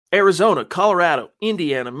Arizona, Colorado,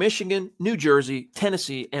 Indiana, Michigan, New Jersey,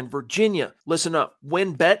 Tennessee, and Virginia. Listen up.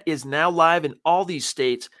 WynnBET is now live in all these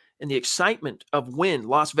states, and the excitement of Wynn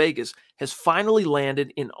Las Vegas has finally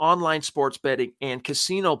landed in online sports betting and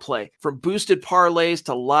casino play. From boosted parlays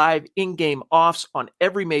to live in-game offs on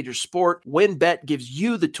every major sport, WynnBET gives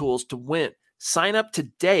you the tools to win. Sign up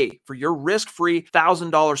today for your risk-free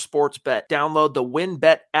 $1,000 sports bet. Download the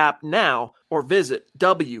WynnBET app now or visit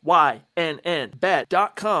wynnbet.com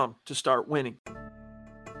to start winning.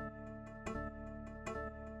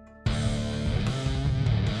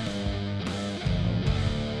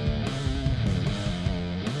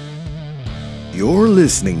 You're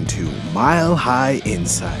listening to Mile High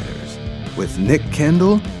Insiders with Nick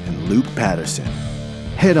Kendall and Luke Patterson.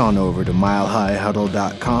 Head on over to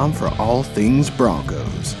milehighhuddle.com for all things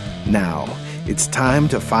Broncos. Now, it's time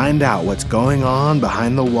to find out what's going on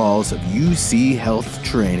behind the walls of UC Health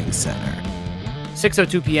Training Center.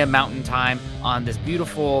 6:02 p.m. Mountain Time on this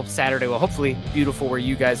beautiful Saturday. Well, hopefully beautiful where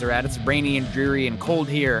you guys are at. It's rainy and dreary and cold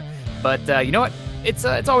here, but you know what? It's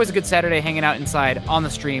always a good Saturday hanging out inside on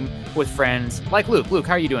the stream with friends like Luke. Luke,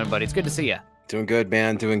 how are you doing, buddy? It's good to see you. Doing good,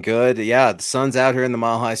 man. Doing good. Yeah, the sun's out here in the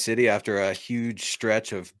Mile High City after a huge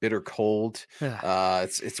stretch of bitter cold.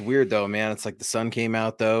 It's weird though, man. It's like the sun came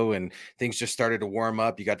out though, and things just started to warm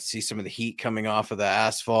up. You got to see some of the heat coming off of the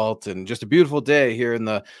asphalt, and just a beautiful day here in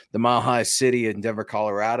the Mile High City in Denver,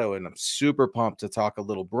 Colorado. And I'm super pumped to talk a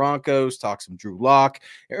little Broncos, talk some Drew Lock,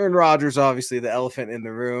 Aaron Rodgers, obviously the elephant in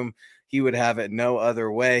the room. He would have it no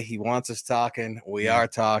other way. He wants us talking. We are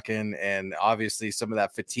talking. And obviously some of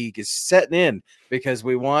that fatigue is setting in because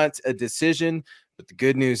we want a decision. But the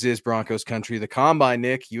good news is Broncos country, the combine,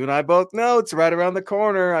 Nick, you and I both know it's right around the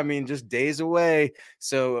corner. I mean, just days away.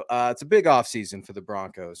 So it's a big offseason for the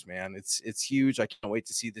Broncos, man. It's huge. I can't wait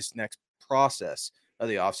to see this next process of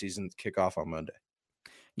the offseason kick off on Monday.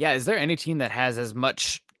 Yeah. Is there any team that has as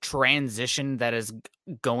much transition that is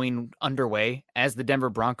going underway as the Denver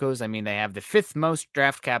Broncos? I mean, they have the fifth most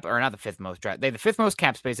draft cap, or not the fifth most draft. They have the fifth most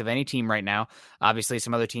cap space of any team right now. Obviously,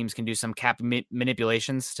 some other teams can do some cap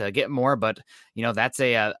manipulations to get more, but you know, that's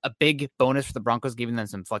a big bonus for the Broncos, giving them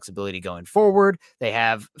some flexibility going forward. They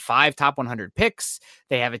have 5 top 100 picks.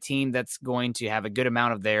 They have a team that's going to have a good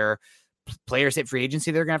amount of their players hit free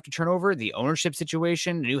agency they're going to have to turn over, the ownership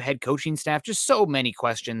situation, new head coaching staff, just so many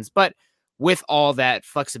questions. But with all that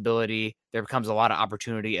flexibility, there becomes a lot of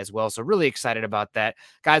opportunity as well. So really excited about that.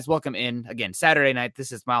 Guys, welcome in again Saturday night.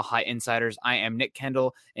 This is Mile High Insiders. I am Nick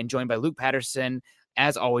Kendall and joined by Luke Patterson.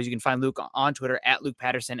 As always, you can find Luke on Twitter at Luke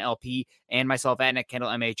Patterson LP and myself at Nick Kendall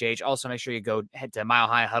MHH. Also, make sure you head to Mile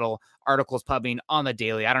High Huddle, articles pubbing on the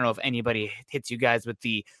daily. I don't know if anybody hits you guys with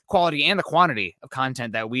the quality and the quantity of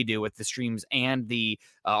content that we do with the streams and the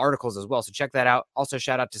articles as well. So check that out. Also,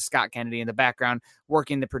 shout out to Scott Kennedy in the background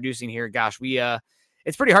working the producing here. Gosh,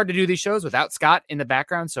 it's pretty hard to do these shows without Scott in the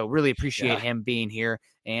background. So really appreciate him being here.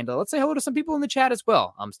 And let's say hello to some people in the chat as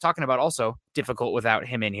well. I was talking about also difficult without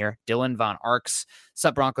him in here. Dylan Von Arks,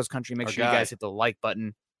 Sup Broncos Country. Make sure you guys hit the like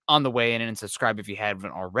button on the way in and subscribe if you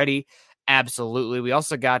haven't already. Absolutely. We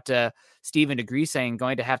also got Stephen Degree saying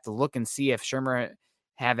going to have to look and see if Shermer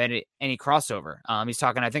have any crossover. He's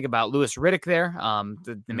talking, I think, about Louis Riddick there.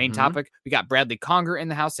 The main topic. We got Bradley Conger in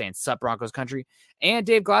the house saying Sup Broncos Country, and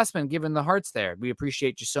Dave Glassman giving the hearts there. We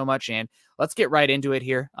appreciate you so much, and let's get right into it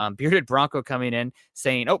here. Bearded Bronco coming in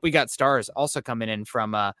saying, we got stars also coming in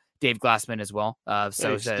from Dave Glassman as well. So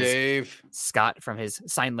thanks, says Dave. Scott from his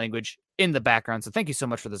sign language in the background. So thank you so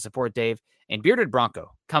much for the support, Dave. And Bearded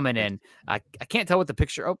Bronco coming in. I can't tell what the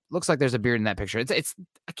picture. Oh, looks like there's a beard in that picture. It's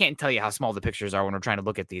I can't tell you how small the pictures are when we're trying to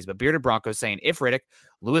look at these. But Bearded Bronco saying if Louis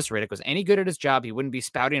Riddick was any good at his job, he wouldn't be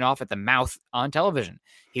spouting off at the mouth on television.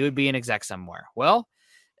 He would be an exec somewhere. Well,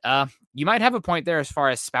 you might have a point there as far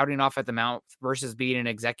as spouting off at the mouth versus being an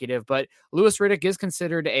executive. But Louis Riddick is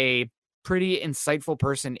considered a pretty insightful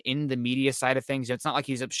person in the media side of things. It's not like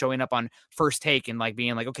he's showing up on First Take and like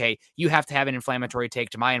being like, okay, you have to have an inflammatory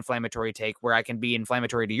take to my inflammatory take where I can be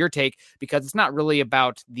inflammatory to your take, because it's not really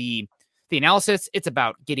about the analysis. It's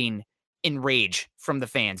about getting enrage from the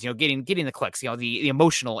fans, getting the clicks, the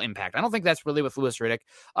emotional impact. I don't think that's really with Louis Riddick.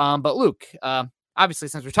 But Luke, obviously,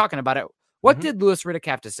 since we're talking about it, what did Louis Riddick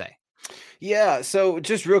have to say? Yeah, so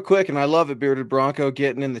just real quick, and I love it, Bearded Bronco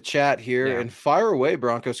getting in the chat here, and fire away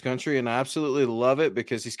Broncos country, and I absolutely love it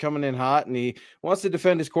because he's coming in hot and he wants to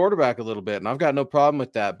defend his quarterback a little bit, and I've got no problem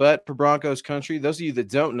with that. But for Broncos country, those of you that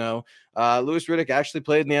don't know, Louis Riddick actually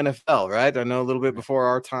played in the NFL, right? I know a little bit before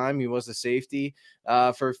our time. He was a safety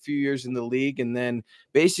for a few years in the league, and then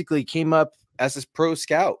basically came up as a pro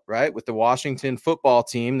scout, right? With the Washington football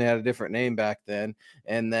team. They had a different name back then.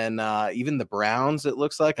 And then even the Browns, it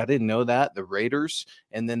looks like. I didn't know that. The Raiders,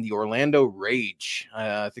 and then the Orlando Rage.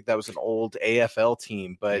 I think that was an old AFL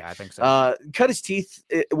team. But yeah, I think so. Cut his teeth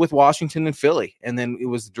with Washington and Philly. And then it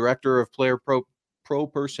was the director of player pro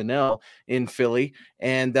personnel in Philly,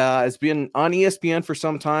 and has been on ESPN for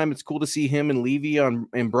some time. It's cool to see him and Levy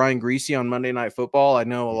and Brian Greasy on Monday Night Football. I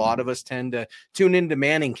know a lot of us tend to tune into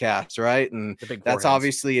Manning Cast, right? And that's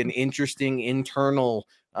obviously an interesting internal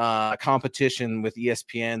competition with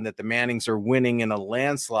ESPN that the Mannings are winning in a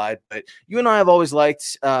landslide. But you and I have always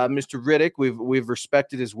liked Mr. Riddick. We've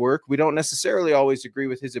respected his work. We don't necessarily always agree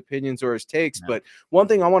with his opinions or his takes, but one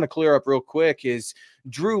thing I want to clear up real quick is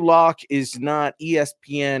Drew Lock is not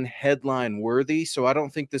ESPN headline worthy. So I don't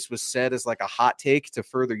think this was said as like a hot take to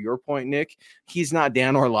further your point, Nick. He's not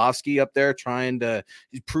Dan Orlovsky up there trying to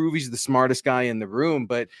prove he's the smartest guy in the room,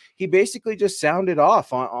 but he basically just sounded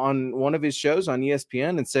off on one of his shows on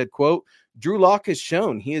ESPN and said, quote, Drew Lock has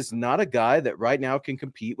shown he is not a guy that right now can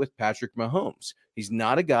compete with Patrick Mahomes. He's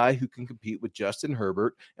not a guy who can compete with Justin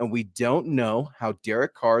Herbert, and we don't know how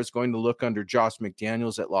Derek Carr is going to look under Josh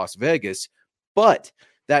McDaniels at Las Vegas, but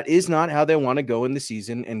that is not how they want to go in the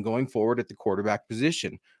season and going forward at the quarterback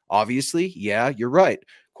position. Obviously, yeah, you're right.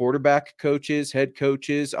 Quarterback coaches, head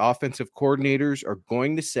coaches, offensive coordinators are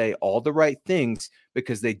going to say all the right things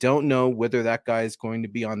because they don't know whether that guy is going to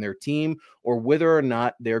be on their team or whether or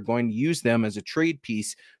not they're going to use them as a trade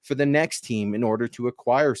piece for the next team in order to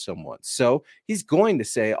acquire someone. So he's going to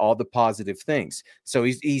say all the positive things. So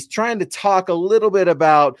he's trying to talk a little bit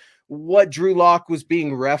about what Drew Lock was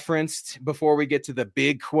being referenced before we get to the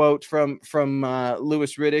big quote from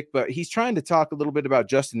Louis Riddick, but he's trying to talk a little bit about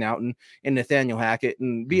Justin Outten and Nathaniel Hackett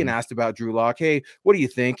and being asked about Drew Lock. Hey, what do you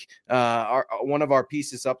think? One of our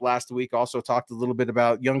pieces up last week also talked a little bit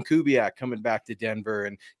about young Kubiak coming back to Denver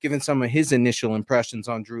and giving some of his initial impressions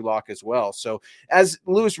on Drew Lock as well. So as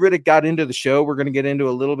Louis Riddick got into the show, we're going to get into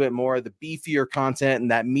a little bit more of the beefier content and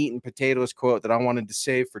that meat and potatoes quote that I wanted to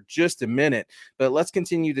save for just a minute, but let's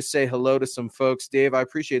continue to say hello to some folks. Dave, I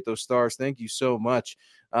appreciate those stars. Thank you so much.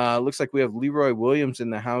 Looks like we have Leroy Williams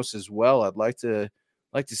in the house as well. I'd like to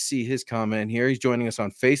see his comment here. He's joining us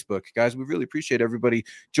on Facebook. Guys, we really appreciate everybody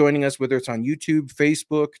joining us, whether it's on YouTube,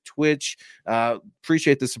 Facebook, Twitch.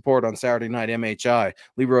 Appreciate the support on Saturday Night MHI.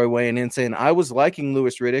 Leroy weighing in saying, I was liking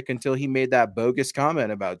Louis Riddick until he made that bogus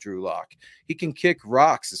comment about Drew Lock. He can kick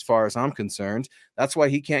rocks as far as I'm concerned. That's why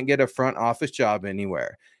he can't get a front office job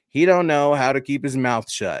anywhere. He don't know how to keep his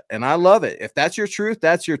mouth shut. And I love it. If that's your truth,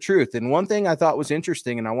 that's your truth. And one thing I thought was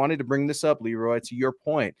interesting, and I wanted to bring this up, Leroy, to your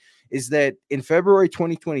point, is that in February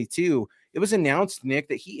 2022, it was announced, Nick,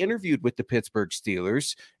 that he interviewed with the Pittsburgh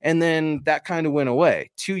Steelers, and then that kind of went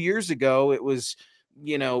away. 2 years ago, it was,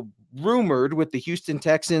 rumored with the Houston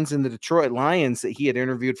Texans and the Detroit Lions that he had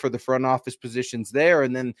interviewed for the front office positions there,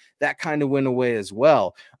 and then that kind of went away as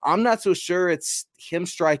well. I'm not so sure it's him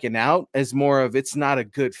striking out as more of it's not a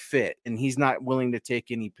good fit, and he's not willing to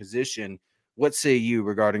take any position. What say you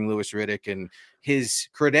regarding Louis Riddick and his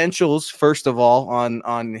credentials, first of all,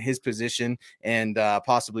 on his position and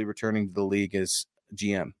possibly returning to the league as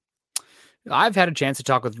GM? I've had a chance to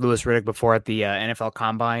talk with Louis Riddick before at the NFL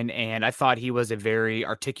Combine, and I thought he was a very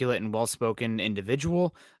articulate and well-spoken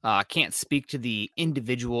individual. Can't speak to the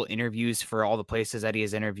individual interviews for all the places that he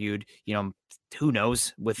has interviewed. Who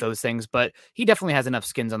knows with those things, but he definitely has enough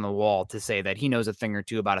skins on the wall to say that he knows a thing or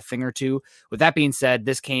two about a thing or two. With that being said,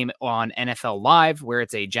 this came on NFL Live, where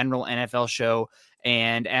it's a general NFL show,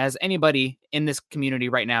 and as anybody in this community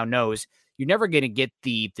right now knows, you're never going to get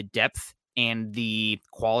the depth and the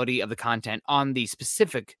quality of the content on the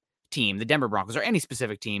specific team, the Denver Broncos, or any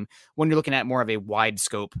specific team, when you're looking at more of a wide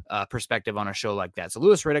scope perspective on a show like that. So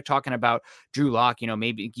Louis Riddick talking about Drew Lock,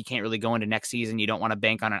 maybe you can't really go into next season. You don't want to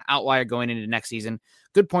bank on an outlier going into next season.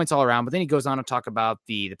 Good points all around. But then he goes on to talk about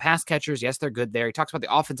the pass catchers. Yes, they're good there. He talks about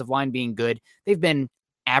the offensive line being good. They've been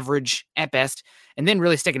average at best. And then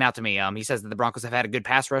really sticking out to me, he says that the Broncos have had a good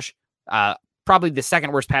pass rush. Probably the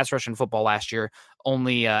second worst pass rush in football last year,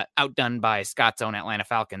 only outdone by Scott's own Atlanta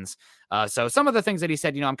Falcons. So some of the things that he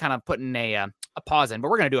said, I'm kind of putting a pause in,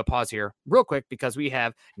 but we're going to do a pause here real quick because we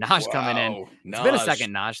have Naj coming in. It's been a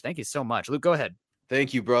second, Naj. Thank you so much. Luke, go ahead.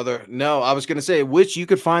 Thank you, brother. No, I was going to say, which you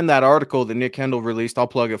could find that article that Nick Kendall released. I'll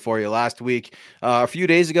plug it for you last week, a few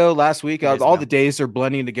days ago, last week. All the days are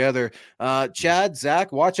blending together. Chad,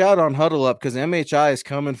 Zach, watch out on Huddle Up because MHI is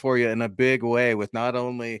coming for you in a big way with not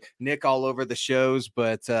only Nick all over the shows,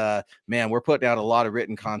 but man, we're putting out a lot of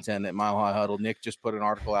written content at Mile High Huddle. Nick just put an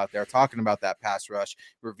article out there talking about that pass rush,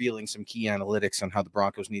 revealing some key analytics on how the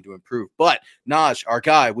Broncos need to improve. But Naj, our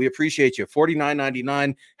guy, we appreciate you.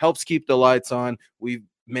 $49.99 helps keep the lights on.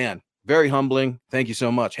 Man, very humbling. Thank you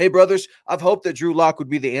so much. Hey, brothers, I've hoped that Drew Lock would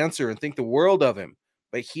be the answer and think the world of him,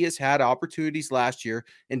 but he has had opportunities last year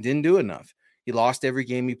and didn't do enough. He lost every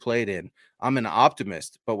game he played in. I'm an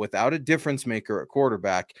optimist, but without a difference maker at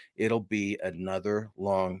quarterback, it'll be another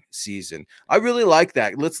long season. I really like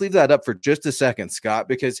that. Let's leave that up for just a second, Scott,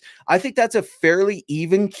 because I think that's a fairly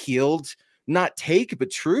even-keeled not take, but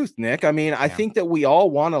truth, Nick. I mean, I think that we all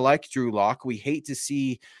want to like Drew Lock. We hate to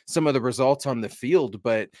see some of the results on the field,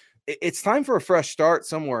 but it's time for a fresh start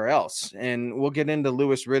somewhere else. And we'll get into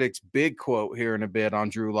Louis Riddick's big quote here in a bit on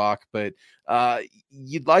Drew Lock, but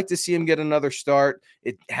you'd like to see him get another start.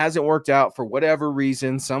 It hasn't worked out for whatever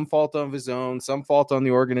reason, some fault of his own, some fault on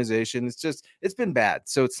the organization. It's been bad.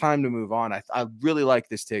 So it's time to move on. I really like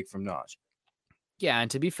this take from Naj. Yeah,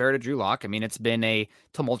 and to be fair to Drew Lock, I mean, it's been a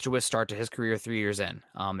tumultuous start to his career 3 years in.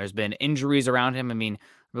 There's been injuries around him. I mean,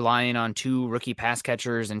 relying on 2 rookie pass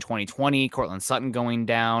catchers in 2020, Cortland Sutton going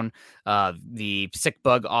down, the sick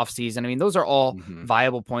bug offseason. I mean, those are all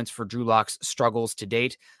viable points for Drew Lock's struggles to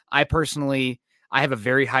date. I have a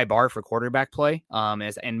very high bar for quarterback play,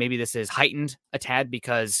 and maybe this is heightened a tad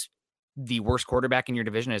because the worst quarterback in your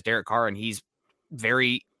division is Derek Carr, and he's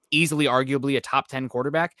very easily, arguably a top 10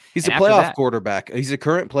 quarterback. He's a playoff quarterback. He's a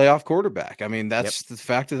current playoff quarterback. I mean, that's the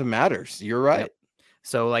fact of the matters. You're right. Yep.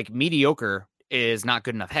 So like mediocre is not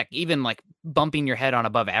good enough. Heck, even like bumping your head on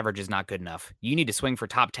above average is not good enough. You need to swing for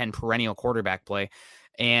top 10 perennial quarterback play.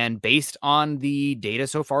 And based on the data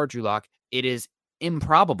so far, Drew Lock, it is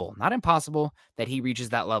improbable, not impossible, that he reaches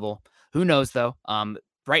that level. Who knows though?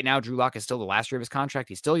 Right now, Drew Lock is still the last year of his contract.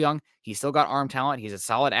 He's still young. He's still got arm talent. He's a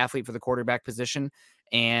solid athlete for the quarterback position.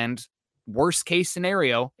 And worst case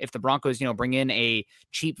scenario, if the Broncos, bring in a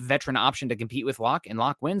cheap veteran option to compete with Lock and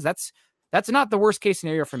Lock wins, that's not the worst case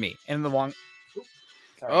scenario for me. And in the long,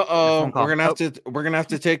 we're gonna have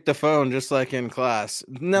to take the phone just like in class.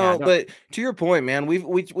 No, but to your point, man,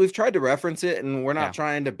 we've tried to reference it, and we're not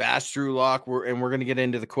trying to bash Drew Lock. We're gonna get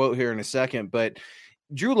into the quote here in a second, but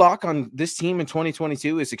Drew Lock on this team in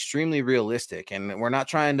 2022 is extremely realistic, and we're not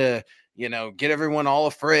trying to get everyone all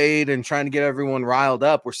afraid and trying to get everyone riled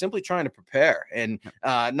up. We're simply trying to prepare, and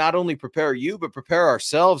not only prepare you, but prepare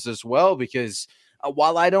ourselves as well, because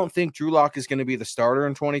while I don't think Drew Lock is going to be the starter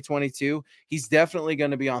in 2022, he's definitely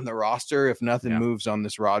going to be on the roster if nothing moves on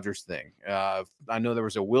this Rodgers thing. I know there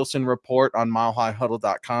was a Wilson report on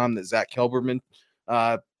milehighhuddle.com that Zach Kelberman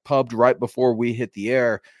pubbed right before we hit the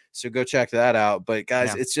air. So go check that out. But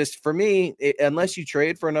guys, it's just for me, unless you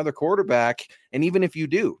trade for another quarterback, and even if you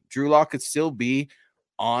do, Drew Lock could still be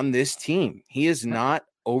on this team. He is not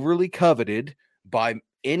overly coveted by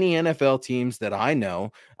any NFL teams that I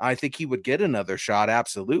know. I think he would get another shot.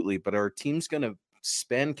 Absolutely. But are teams going to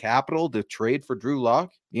spend capital to trade for Drew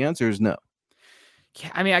Lock? The answer is no. Yeah,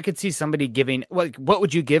 I mean, I could see somebody giving what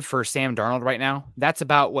would you give for Sam Darnold right now? That's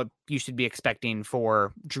about what you should be expecting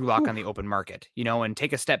for Drew Lock on the open market, and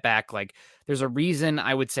take a step back. Like there's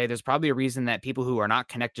probably a reason that people who are not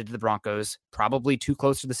connected to the Broncos, probably too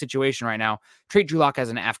close to the situation right now, treat Drew Lock as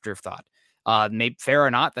an afterthought. Maybe fair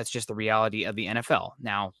or not, that's just the reality of the NFL.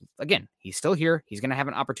 Now, again, he's still here. He's going to have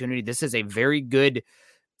an opportunity. This is a very good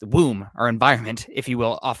womb or environment, if you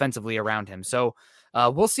will, offensively around him. So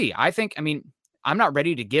we'll see. I'm not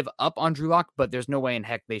ready to give up on Drew Lock, but there's no way in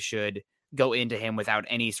heck they should go into him without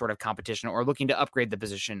any sort of competition or looking to upgrade the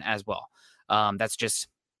position as well. That's just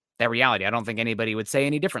that reality. I don't think anybody would say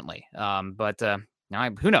any differently. But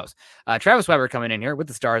who knows? Travis Weber coming in here with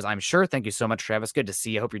the stars, I'm sure. Thank you so much, Travis. Good to see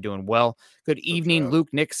you. Hope you're doing well. Good evening, Luke,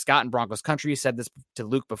 Nick, Scott, and Broncos Country. Said this to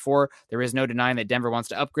Luke before. There is no denying that Denver wants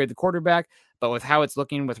to upgrade the quarterback, but with how it's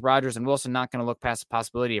looking with Rodgers and Wilson, not going to look past the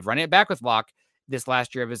possibility of running it back with Lock this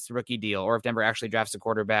last year of his rookie deal, or if Denver actually drafts a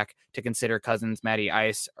quarterback to consider Cousins, Matty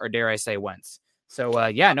Ice, or dare I say Wentz. So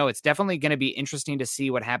it's definitely going to be interesting to see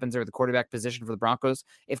what happens there at the quarterback position for the Broncos.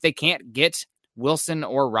 If they can't get Wilson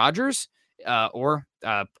or Rodgers or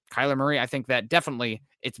Kyler Murray, I think that definitely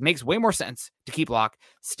it makes way more sense to keep Lock.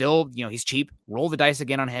 Still, he's cheap. Roll the dice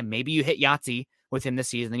again on him. Maybe you hit Yahtzee with him this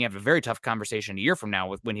season. Then you have a very tough conversation a year from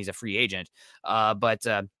now when he's a free agent. But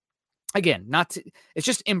again, it's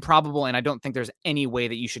just improbable, and I don't think there's any way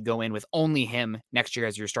that you should go in with only him next year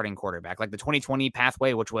as your starting quarterback. Like the 2020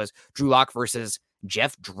 pathway, which was Drew Lock versus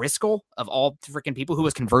Jeff Driscoll, of all freaking people, who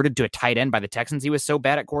was converted to a tight end by the Texans. He was so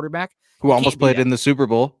bad at quarterback. Who almost played in the Super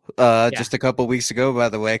Bowl just a couple weeks ago, by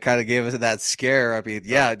the way. Kind of gave us that scare. I mean,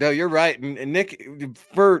 yeah, no, you're right. And Nick,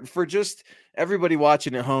 for just everybody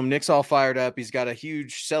watching at home, Nick's all fired up. He's got a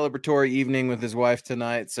huge celebratory evening with his wife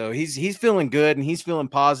tonight, so he's feeling good and he's feeling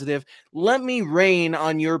positive. Let me rain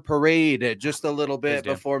on your parade just a little bit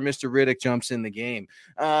before Mr. Riddick jumps in the game.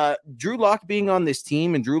 Drew Lock being on this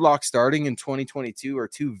team and Drew Lock starting in 2022 are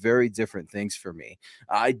two very different things for me.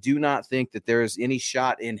 I do not think that there is any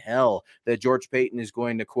shot in hell that George Payton is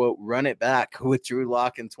going to, quote, run it back with Drew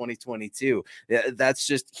Lock in 2022. That's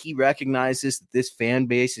just, he recognizes that this fan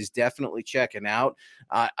base is definitely checking out.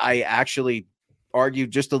 I actually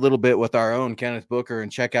argued just a little bit with our own Kenneth Booker,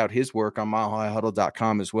 and check out his work on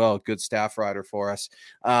milehighhuddle.com as well. Good staff writer for us.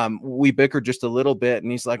 We bickered just a little bit,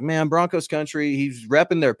 and he's like, man, Broncos country, he's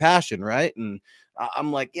repping their passion, right? And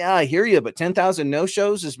I'm like, yeah, I hear you, but 10,000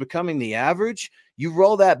 no-shows is becoming the average. You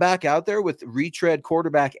roll that back out there with retread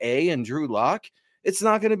quarterback A and Drew Lock, it's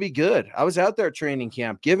not going to be good. I was out there at training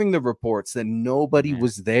camp giving the reports that nobody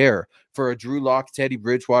was there for a Drew Lock, Teddy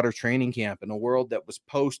Bridgewater training camp in a world that was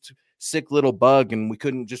post sick little bug, and we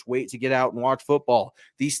couldn't just wait to get out and watch football.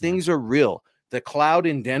 These things are real. The cloud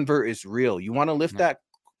in Denver is real. You want to lift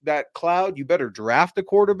that cloud, you better draft a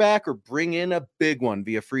quarterback or bring in a big one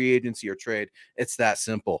via free agency or trade. It's that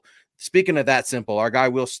simple. Speaking of that simple, our guy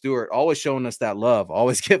Will Stewart always showing us that love,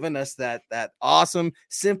 always giving us that awesome,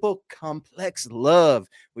 simple, complex love.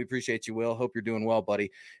 We appreciate you, Will. Hope you're doing well, buddy.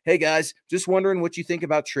 Hey, guys, just wondering what you think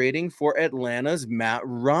about trading for Atlanta's Matt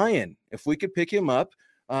Ryan. If we could pick him up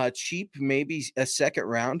cheap, maybe a second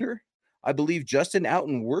rounder. I believe Justin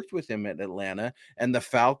Outen worked with him at Atlanta, and the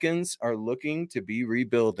Falcons are looking to be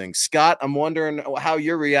rebuilding. Scott, I'm wondering how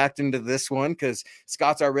you're reacting to this one, because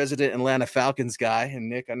Scott's our resident Atlanta Falcons guy. And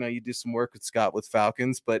Nick, I know you do some work with Scott with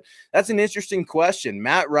Falcons, but that's an interesting question.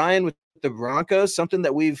 Matt Ryan with the Broncos, something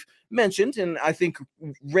that we've mentioned and I think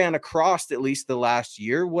ran across at least the last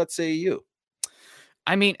year. What say you?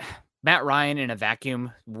 I mean, Matt Ryan in a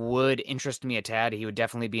vacuum would interest me a tad. He would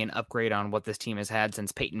definitely be an upgrade on what this team has had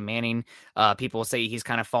since Peyton Manning. People say he's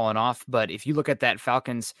kind of fallen off, but if you look at that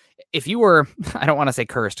Falcons, if you were, I don't want to say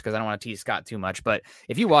cursed because I don't want to tease Scott too much, but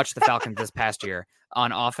if you watch the Falcons this past year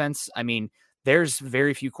on offense, I mean, there's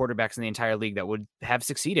very few quarterbacks in the entire league that would have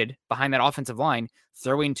succeeded behind that offensive line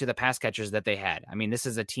throwing to the pass catchers that they had. I mean, this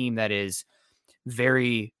is a team that is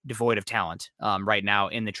very devoid of talent right now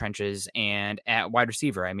in the trenches and at wide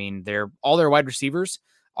receiver. I mean, all their wide receivers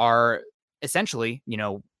are essentially,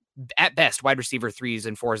 at best wide receiver 3s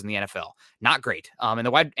and 4s in the NFL. Not great.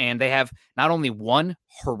 And they have not only one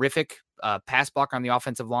horrific pass blocker on the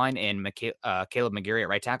offensive line in Caleb McGarry at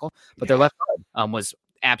right tackle, but their left guard was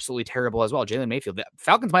absolutely terrible as well. Jalen Mayfield. The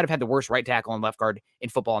Falcons might have had the worst right tackle and left guard in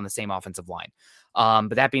football on the same offensive line.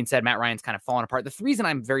 But that being said, Matt Ryan's kind of fallen apart. The reason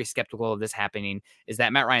I'm very skeptical of this happening is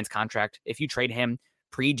that Matt Ryan's contract, if you trade him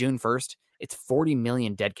pre-June 1st, it's $40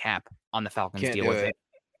 million dead cap on the Falcons deal with it.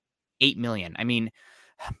 $8 million. I mean,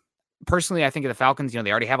 personally, I think of the Falcons,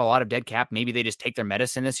 they already have a lot of dead cap. Maybe they just take their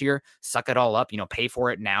medicine this year, suck it all up, pay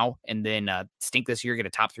for it now, and then stink this year, get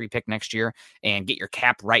a top 3 pick next year, and get your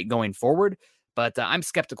cap right going forward. But I'm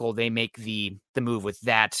skeptical they make the move with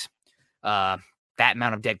that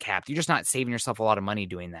amount of dead cap. You're just not saving yourself a lot of money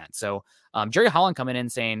doing that. So Jerry Holland coming in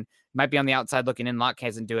saying might be on the outside looking in. Locke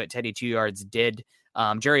hasn't do it. Teddy 2 yards did.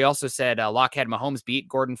 Jerry also said Locke had Mahomes beat.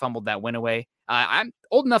 Gordon fumbled that win away. I'm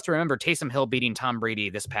old enough to remember Taysom Hill beating Tom Brady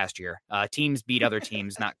this past year. Teams beat other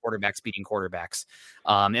teams, not quarterbacks beating quarterbacks.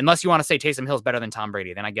 Unless you want to say Taysom Hill's better than Tom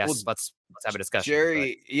Brady, then I guess let's have a discussion.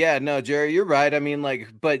 Jerry, Jerry, you're right. I mean,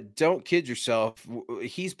 but don't kid yourself.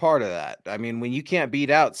 He's part of that. I mean, when you can't beat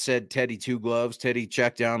out said Teddy 2 gloves, Teddy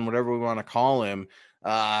check down, whatever we want to call him,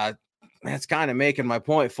 that's kind of making my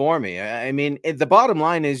point for me. I mean, the bottom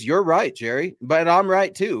line is you're right, Jerry, but I'm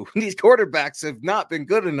right too. These quarterbacks have not been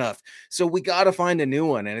good enough. So we got to find a new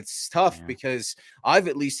one. And it's tough because I've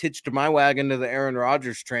at least hitched my wagon to the Aaron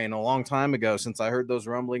Rodgers train a long time ago since I heard those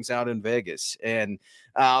rumblings out in Vegas. And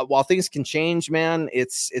while things can change, man,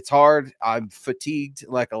 it's hard. I'm fatigued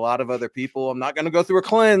like a lot of other people. I'm not going to go through a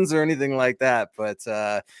cleanse or anything like that, but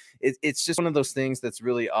it's just one of those things that's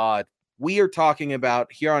really odd. We are talking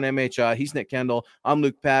about here on MHI. He's Nick Kendall. I'm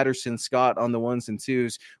Luke Patterson. Scott on the 1s and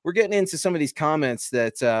 2s. We're getting into some of these comments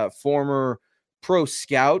that former pro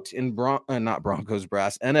scout and not Broncos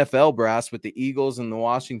brass, NFL brass with the Eagles and the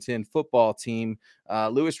Washington football team.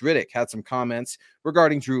 Louis Riddick had some comments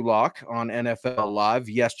regarding Drew Lock on NFL Live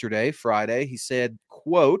yesterday, Friday. He said,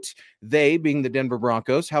 quote, "They, being the Denver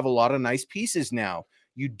Broncos, have a lot of nice pieces now.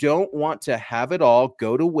 You don't want to have it all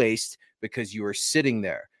go to waste because you are sitting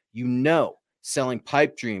there, selling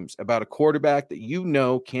pipe dreams about a quarterback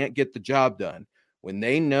that can't get the job done. When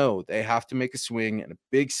they know they have to make a swing and a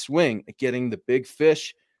big swing at getting the big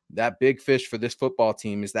fish, that big fish for this football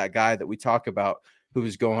team is that guy that we talk about who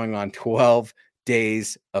is going on 12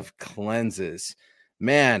 days of cleanses."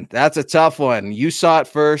 Man, that's a tough one. You saw it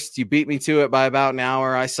first. You beat me to it by about an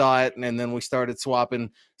hour. I saw it, and then we started swapping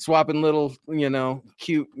little,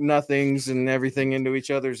 cute nothings and everything into each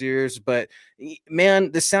other's ears. But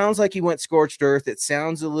man, this sounds like he went scorched earth. It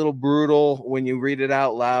sounds a little brutal when you read it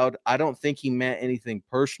out loud. I don't think he meant anything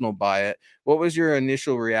personal by it. What was your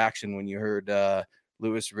initial reaction when you heard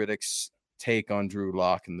Louis Riddick's take on Drew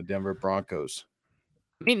Lock and the Denver Broncos?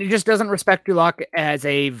 I mean, it just doesn't respect Drew Lock as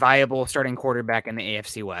a viable starting quarterback in the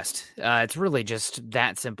AFC West. It's really just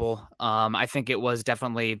that simple. I think it was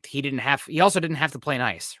definitely, he also didn't have to play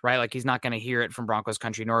nice, right? Like, he's not going to hear it from Broncos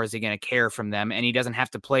country, nor is he going to care from them. And he doesn't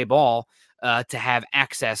have to play ball to have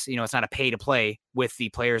access. It's not a pay to play with the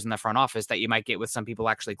players in the front office that you might get with some people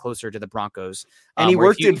actually closer to the Broncos. And he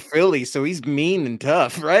worked in Philly, so he's mean and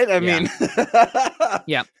tough, right? I mean,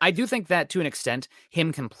 yeah, I do think that to an extent,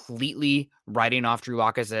 him completely writing off Drew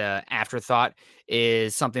Lock as an afterthought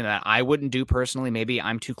is something that I wouldn't do personally. Maybe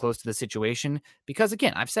I'm too close to the situation because,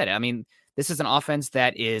 again, I've said it. I mean, this is an offense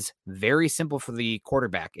that is very simple for the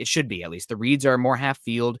quarterback. It should be, at least. The reads are more half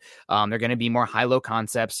field. They're going to be more high-low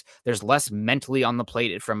concepts. There's less mentally on the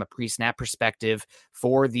plate from a pre-snap perspective.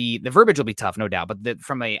 For the verbiage will be tough, no doubt. But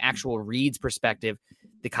from an actual reads perspective,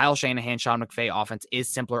 the Kyle Shanahan, Sean McVay offense is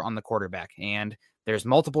simpler on the quarterback. And there's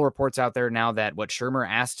multiple reports out there now that what Shermer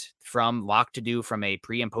asked from Lock to do from a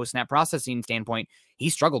pre and post snap processing standpoint,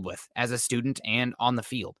 he struggled with as a student and on the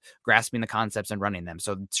field, grasping the concepts and running them.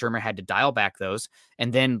 So Shermer had to dial back those,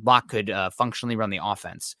 and then Lock could functionally run the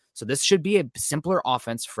offense. So this should be a simpler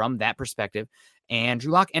offense from that perspective. And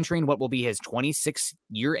Drew Lock entering what will be his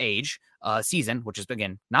 26-year age season, which is,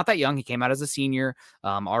 again, not that young. He came out as a senior,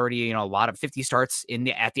 already, a lot of 50 starts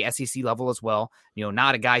at the SEC level as well.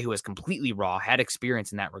 Not a guy who is completely raw, had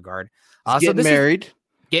experience in that regard.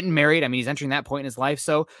 Getting married. I mean, he's entering that point in his life.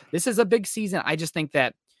 So this is a big season. I just think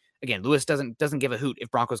that, again, Lewis doesn't give a hoot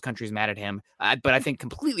if Broncos country is mad at him. But I think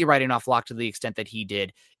completely writing off Lock to the extent that he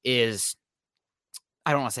did is,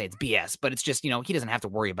 I don't want to say it's BS, but it's just, he doesn't have to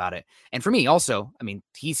worry about it. And for me also, I mean,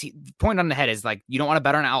 the point on the head is, like, you don't want to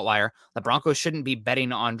bet on an outlier. The Broncos shouldn't be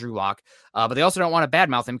betting on Drew Lock, but they also don't want to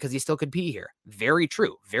badmouth him because he still could be here. Very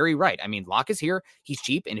true. Very right. I mean, Lock is here. He's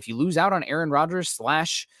cheap. And if you lose out on Aaron Rodgers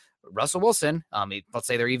 / Russell Wilson, let's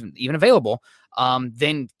say they're even available,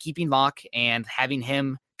 then keeping Lock and having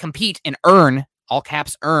him compete and earn, all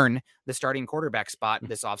caps earn, the starting quarterback spot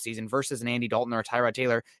this offseason versus an Andy Dalton or a Tyrod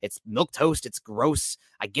Taylor. It's milquetoast. It's gross.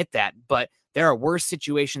 I get that. But there are worse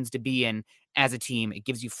situations to be in as a team. It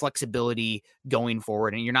gives you flexibility going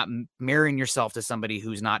forward, and you're not marrying yourself to somebody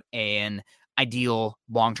who's not an ideal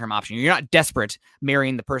long-term option. You're not desperate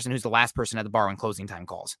marrying the person who's the last person at the bar when closing time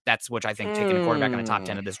calls. That's what I think taking a quarterback in the top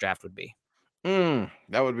 10 of this draft would be.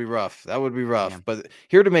 That would be rough. Yeah. But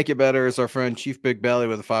here to make it better is our friend Chief Big Belly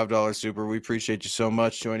with a $5 super. We appreciate you so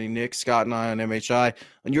much joining Nick, Scott, and I on MHI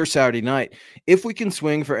on your Saturday night. If we can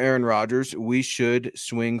swing for Aaron Rodgers, we should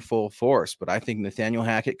swing full force. But I think Nathaniel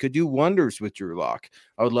Hackett could do wonders with Drew Lock.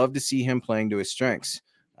 I would love to see him playing to his strengths.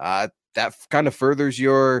 That kind of furthers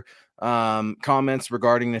your comments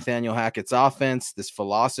regarding Nathaniel Hackett's offense, this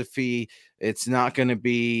philosophy. It's not going to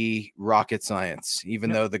be rocket science,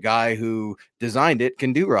 even though the guy who designed it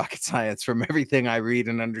can do rocket science from everything I read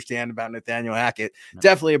and understand about Nathaniel Hackett.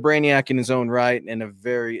 Definitely a brainiac in his own right and a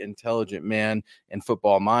very intelligent man and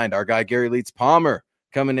football mind. Our guy, Gary Leeds Palmer,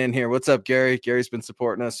 coming in here. What's up, Gary? Gary's been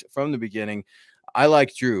supporting us from the beginning. I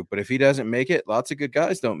like Drew, but if he doesn't make it, lots of good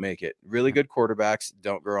guys don't make it. Really good quarterbacks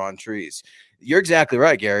don't grow on trees. You're exactly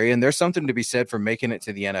right, Gary. And there's something to be said for making it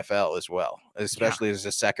to the NFL as well, especially as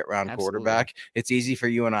a second-round quarterback. It's easy for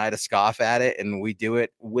you and I to scoff at it, and we do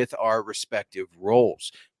it with our respective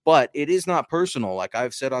roles. But it is not personal. Like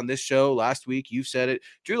I've said on this show last week, you've said it.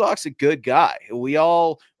 Drew Lock's a good guy. We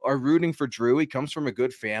all are rooting for Drew. He comes from a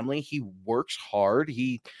good family. He works hard.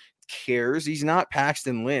 He cares. He's not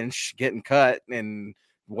Paxton Lynch getting cut and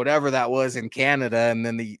whatever that was in Canada, and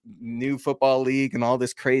then the new football league and all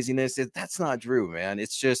this craziness. That's not true, man.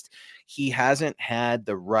 It's just he hasn't had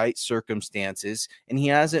the right circumstances, and he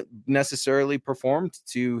hasn't necessarily performed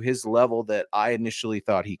to his level that I initially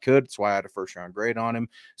thought he could. That's why I had a first-round grade on him.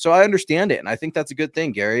 So I understand it, and I think that's a good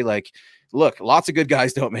thing, Gary. Like, look, lots of good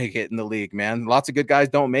guys don't make it in the league, man. Lots of good guys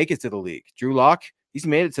don't make it to the league. Drew Lock, he's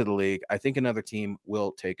made it to the league. I think another team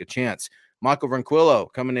will take a chance. Michael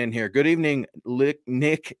Ronquillo coming in here. Good evening,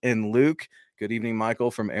 Nick and Luke. Good evening, Michael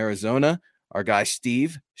from Arizona. Our guy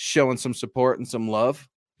Steve showing some support and some love.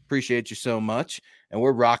 Appreciate you so much. And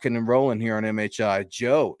we're rocking and rolling here on MHI.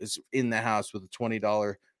 Joe is in the house with a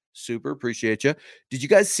 $20 super. Appreciate you. Did you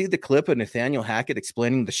guys see the clip of Nathaniel Hackett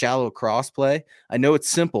explaining the shallow cross play? I know it's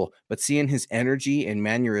simple, but seeing his energy and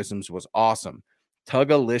mannerisms was awesome.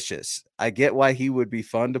 Tugalicious. I get why he would be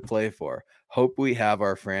fun to play for. Hope we have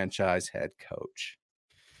our franchise head coach.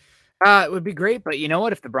 It would be great, but you know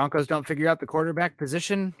what? If the Broncos don't figure out the quarterback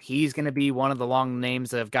position, he's going to be one of the long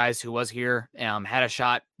names of guys who was here, had a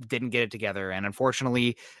shot, didn't get it together. And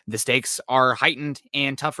unfortunately, the stakes are heightened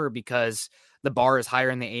and tougher because the bar is higher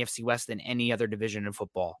in the AFC West than any other division in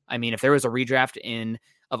football. I mean, if there was a redraft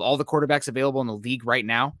of all the quarterbacks available in the league right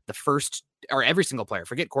now, the first, or every single player,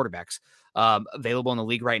 forget quarterbacks, available in the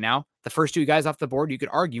league right now, the first two guys off the board, you could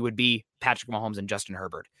argue would be Patrick Mahomes and Justin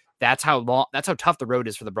Herbert. That's how tough the road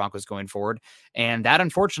is for the Broncos going forward. And that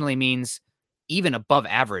unfortunately means even above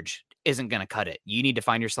average isn't going to cut it. You need to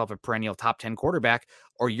find yourself a perennial top 10 quarterback,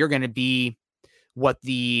 or you're going to be what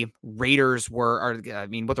the Raiders were,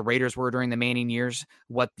 what the Raiders were during the Manning years,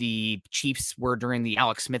 what the Chiefs were during the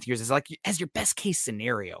Alex Smith years, is like as your best case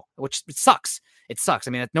scenario, which it sucks. It sucks.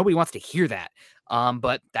 I mean, nobody wants to hear that.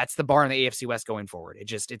 But that's the bar in the AFC West going forward.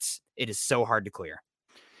 It is so hard to clear.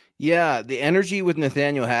 Yeah, the energy with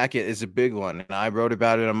Nathaniel Hackett is a big one. And I wrote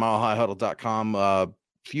about it on milehighhuddle.com a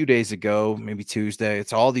few days ago, maybe Tuesday.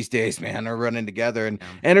 It's all these days, man, are running together. And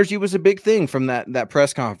energy was a big thing from that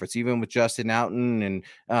press conference, even with Justin Outten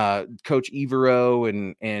and Coach Evero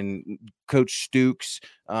and Coach Stukes.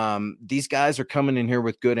 These guys are coming in here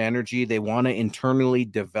with good energy. They want to internally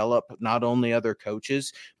develop not only other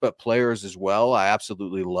coaches, but players as well. I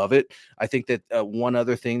absolutely love it. I think that one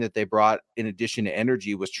other thing that they brought in addition to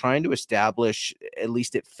energy was trying to establish, at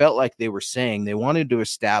least it felt like they were saying, they wanted to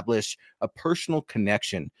establish a personal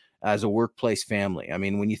connection as a workplace family. I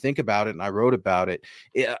mean, when you think about it, and I wrote about it,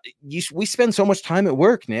 we spend so much time at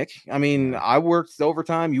work, Nick. I mean, I worked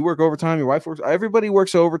overtime, you work overtime, your wife works, everybody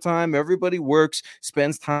works overtime, everybody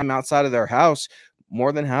spends time outside of their house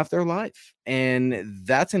more than half their life. And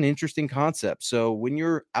that's an interesting concept. So when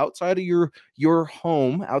you're outside of your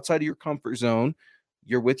home, outside of your comfort zone,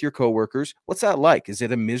 you're with your coworkers. What's that like? Is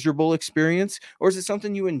it a miserable experience, or is it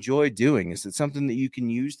something you enjoy doing? Is it something that you can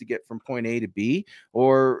use to get from point A to B,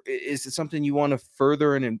 or is it something you want to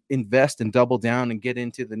further and invest and double down and get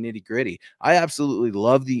into the nitty gritty? I absolutely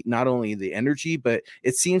love not only the energy, but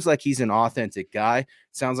it seems like he's an authentic guy.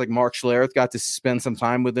 Sounds like Mark Schlereth got to spend some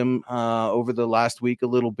time with him over the last week a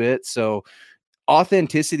little bit. So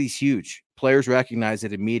authenticity is huge. Players recognize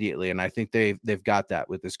it immediately, and I think they've got that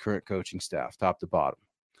with this current coaching staff, top to bottom.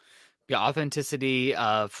 Yeah, authenticity,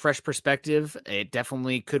 fresh perspective. It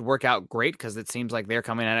definitely could work out great because it seems like they're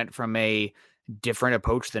coming at it from a different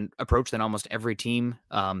approach than almost every team.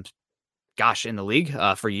 In the league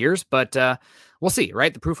for years, but we'll see,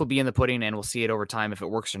 right? The proof will be in the pudding, and we'll see it over time if it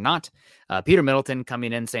works or not. Peter Middleton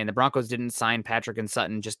coming in saying the Broncos didn't sign Patrick and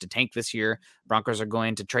Sutton just to tank this year. Broncos are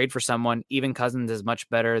going to trade for someone. Even Cousins is much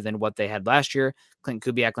better than what they had last year. Clint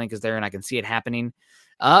Kubiak link is there, and I can see it happening.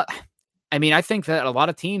 I mean, I think that a lot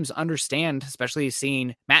of teams understand, especially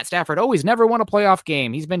seeing Matt Stafford always never won a playoff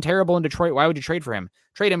game. He's been terrible in Detroit. Why would you trade for him?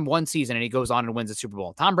 Trade him one season and he goes on and wins the Super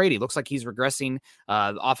Bowl. Tom Brady looks like he's regressing.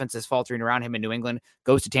 The offense is faltering around him in New England,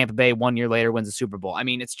 goes to Tampa Bay 1 year later, wins the Super Bowl. I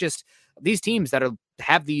mean, it's just these teams that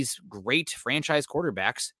have these great franchise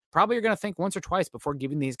quarterbacks probably are going to think once or twice before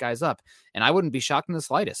giving these guys up. And I wouldn't be shocked in the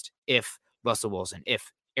slightest if Russell Wilson,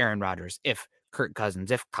 if Aaron Rodgers, if Kirk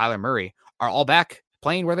Cousins, if Kyler Murray are all back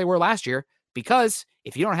playing where they were last year, because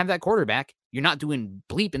if you don't have that quarterback, you're not doing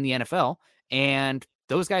bleep in the NFL. And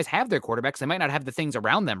those guys have their quarterbacks. They might not have the things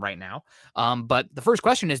around them right now. But the first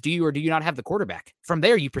question is, do you or do you not have the quarterback? From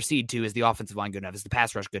there, you proceed to, is the offensive line good enough? Is the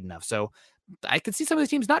pass rush good enough? So I could see some of these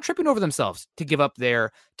teams not tripping over themselves to give up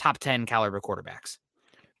their top 10 caliber quarterbacks.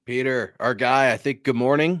 Peter, our guy, I think Good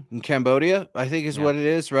Morning in Cambodia, I think is what it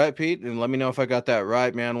is, right, Pete? And let me know if I got that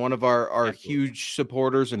right, man. One of our huge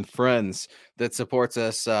supporters and friends that supports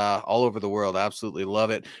us all over the world. Absolutely love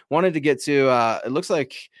it. Wanted to get to, it looks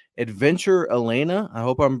like Adventure Elena. I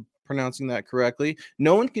hope I'm pronouncing that correctly,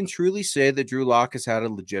 no one can truly say that Drew Lock has had a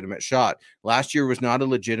legitimate shot. Last year was not a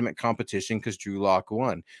legitimate competition because Drew Lock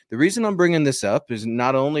won. The reason I'm bringing this up is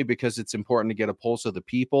not only because it's important to get a pulse of the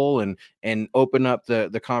people and open up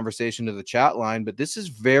the conversation to the chat line, but this is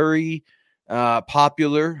very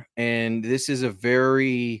popular, and this is a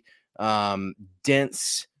very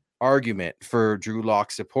dense argument for Drew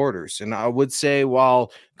Lock supporters. And I would say,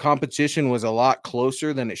 while competition was a lot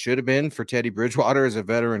closer than it should have been for Teddy Bridgewater as a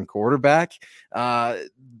veteran quarterback,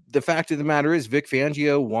 the fact of the matter is Vic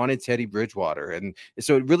Fangio wanted Teddy Bridgewater. And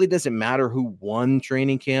so it really doesn't matter who won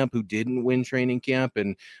training camp, who didn't win training camp.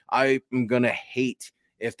 And I am going to hate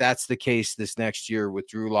if that's the case this next year with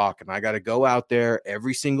Drew Lock, and I got to go out there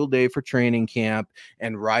every single day for training camp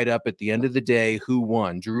and write up at the end of the day who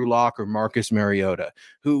won, Drew Lock or Marcus Mariota,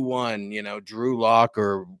 who won, Drew Lock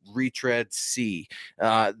or retread C.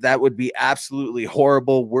 That would be absolutely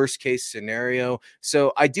horrible, worst case scenario.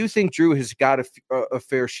 So I do think Drew has got a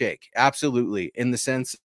fair shake, absolutely, in the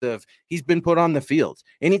sense of he's been put on the field.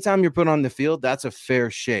 Anytime you're put on the field, that's a fair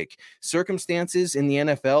shake. Circumstances in the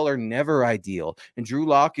NFL are never ideal. And Drew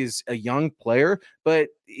Lock is a young player, but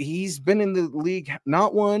he's been in the league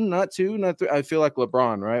not one, not two, not three. I feel like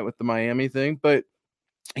LeBron, right, with the Miami thing, but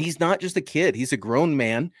he's not just a kid. He's a grown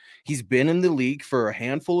man. He's been in the league for a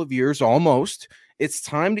handful of years almost. It's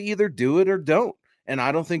time to either do it or don't. And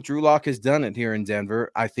I don't think Drew Lock has done it here in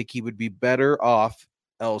Denver. I think he would be better off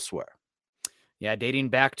elsewhere. Yeah, dating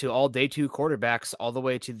back to all day two quarterbacks all the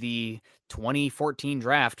way to the 2014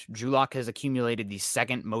 draft, Drew Lock has accumulated the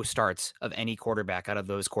second most starts of any quarterback out of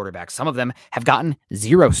those quarterbacks. Some of them have gotten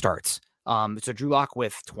 0 starts. So Drew Lock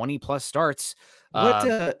with 20 plus starts.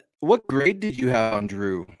 What grade did you have on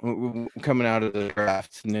Drew coming out of the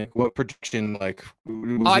draft, Nick? What projection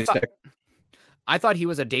I thought he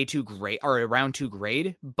was a day 2 grade or a round 2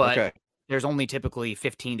 grade, but okay. There's only typically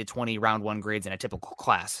 15 to 20 round 1 grades in a typical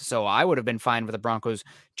class. So I would have been fine with the Broncos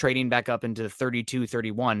trading back up into 32,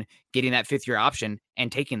 31, getting that 5th year option and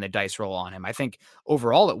taking the dice roll on him. I think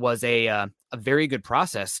overall it was a very good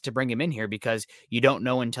process to bring him in here because you don't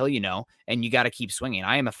know until you know, and you got to keep swinging.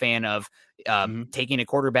 I am a fan of taking a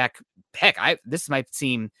quarterback. Heck, this might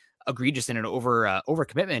seem egregious in an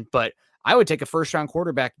overcommitment, but I would take a first round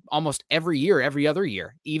quarterback almost every year, every other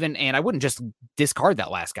year, and I wouldn't just discard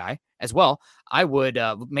that last guy as well. I would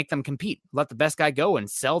make them compete, let the best guy go and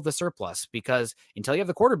sell the surplus, because until you have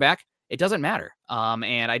the quarterback, it doesn't matter.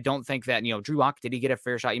 And I don't think that, Drew Lock, did he get a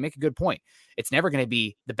fair shot? You make a good point. It's never going to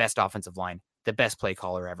be the best offensive line, the best play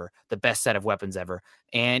caller ever, the best set of weapons ever.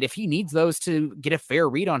 And if he needs those to get a fair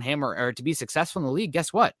read on him or to be successful in the league,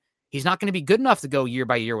 guess what? He's not going to be good enough to go year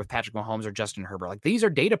by year with Patrick Mahomes or Justin Herbert. Like, these are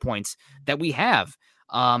data points that we have.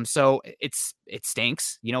 So it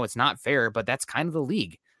stinks. It's not fair, but that's kind of the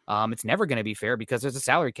league. It's never going to be fair because there's a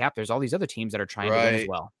salary cap. There's all these other teams that are trying to win as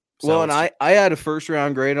well. So and I had a first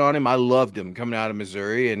round grade on him. I loved him coming out of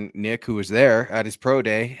Missouri, and Nick, who was there at his pro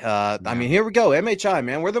day. I mean, here we go. MHI,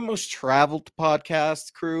 man. We're the most traveled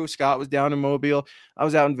podcast crew. Scott was down in Mobile. I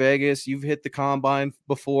was out in Vegas. You've hit the combine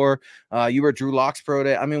before. You were at Drew Lock's pro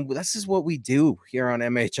day. I mean, this is what we do here on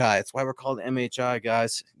MHI. It's why we're called MHI,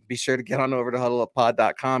 guys. Be sure to get on over to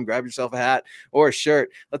huddleuppod.com. Grab yourself a hat or a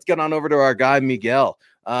shirt. Let's get on over to our guy, Miguel.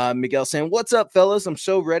 Miguel saying, "What's up, fellas? I'm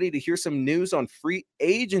so ready to hear some news on free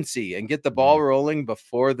agency and get the ball rolling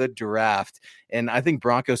before the draft." And I think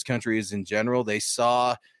Broncos country is in general. They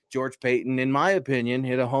saw George Paton, in my opinion,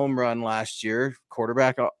 hit a home run last year,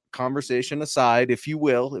 quarterback conversation aside, if you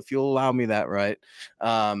will, if you'll allow me that, right?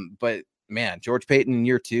 But man, George Paton in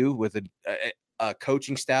year 2 with a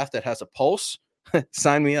coaching staff that has a pulse,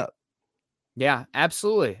 sign me up. Yeah,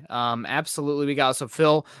 absolutely. Absolutely. We got also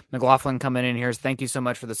Phil McLaughlin coming in here. Thank you so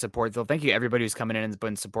much for the support, Phil. Thank you everybody who's coming in and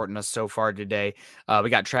been supporting us so far today. We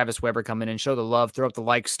got Travis Weber coming in. Show the love, throw up the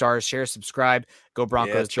like, stars, share, subscribe. Go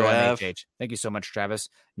Broncos, go NHH. Thank you so much, Travis.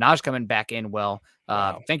 Naj coming back in. Well,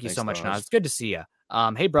 thank you so much, Naj. It's good to see you.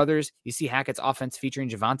 Hey, brothers, you see Hackett's offense featuring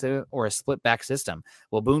Javonte or a split back system?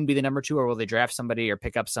 Will Boone be the number 2, or will they draft somebody or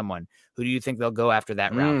pick up someone? Who do you think they'll go after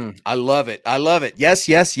that round? I love it. I love it. Yes,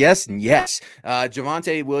 yes, yes, and yes.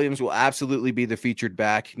 Javonte Williams will absolutely be the featured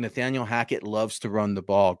back. Nathaniel Hackett loves to run the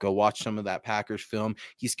ball. Go watch some of that Packers film.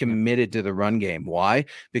 He's committed to the run game. Why?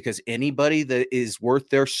 Because anybody that is worth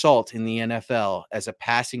their salt in the NFL as a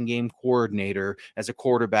passing game coordinator, as a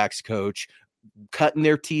quarterback's coach, cutting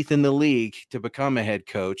their teeth in the league to become a head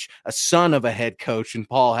coach, a son of a head coach in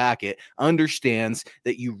Paul Hackett, understands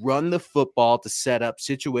that you run the football to set up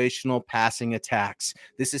situational passing attacks.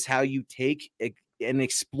 This is how you take and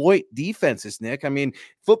exploit defenses, Nick. I mean,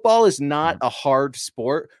 football is not a hard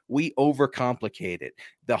sport. We overcomplicate it.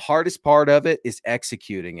 The hardest part of it is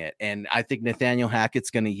executing it. And I think Nathaniel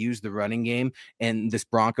Hackett's going to use the running game and this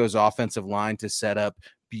Broncos offensive line to set up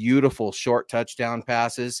beautiful short touchdown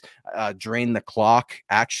passes, drain the clock,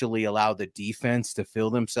 actually allow the defense to fill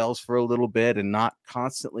themselves for a little bit and not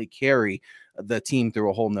constantly carry the team through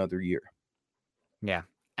a whole nother year. Yeah,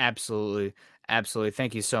 absolutely. Absolutely.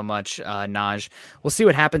 Thank you so much, Naj. We'll see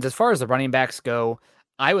what happens. As far as the running backs go,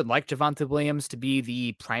 I would like Javonte Williams to be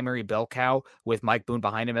the primary bell cow with Mike Boone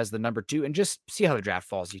behind him as the number 2 and just see how the draft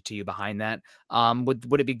falls to you behind that.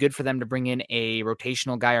 Would it be good for them to bring in a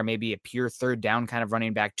rotational guy or maybe a pure third down kind of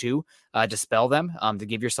running back too, to spell them, to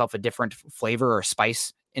give yourself a different flavor or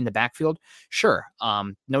spice in the backfield? Sure.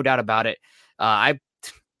 No doubt about it.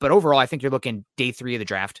 But overall, I think you're looking day 3 of the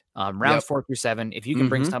draft, rounds 4 through 7. If you can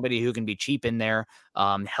bring somebody who can be cheap in there,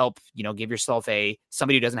 help, give yourself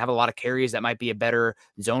somebody who doesn't have a lot of carries that might be a better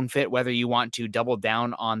zone fit, whether you want to double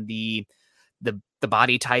down on the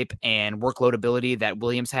body type and workload ability that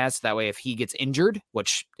Williams has. So that way, if he gets injured,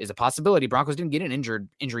 which is a possibility, Broncos didn't get an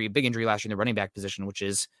big injury last year in the running back position, which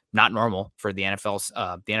is not normal for the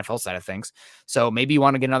NFL side of things. So maybe you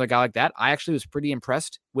want to get another guy like that. I actually was pretty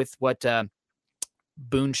impressed with what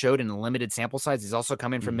Boone showed in the limited sample size. He's also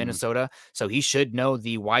coming from Minnesota, so he should know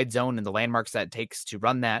the wide zone and the landmarks that it takes to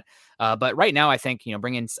run that. But right now, I think,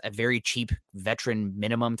 bring in a very cheap veteran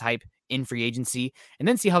minimum type in free agency and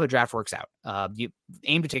then see how the draft works out. You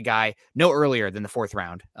aim to take a guy no earlier than the 4th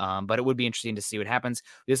round, but it would be interesting to see what happens.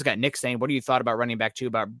 We also got Nick saying, what do you thought about running back 2,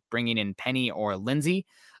 about bringing in Penny or Lindsey?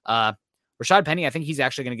 Rashad Penny, I think he's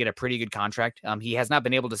actually going to get a pretty good contract. He has not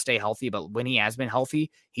been able to stay healthy, but when he has been healthy,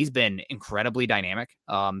 he's been incredibly dynamic.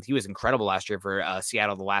 He was incredible last year for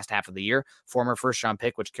Seattle the last half of the year. Former first-round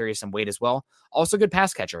pick, which carries some weight as well. Also good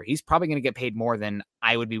pass catcher. He's probably going to get paid more than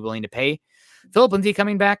I would be willing to pay. Philip Lindsay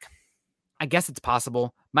coming back, I guess it's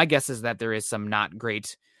possible. My guess is that there is some not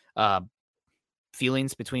great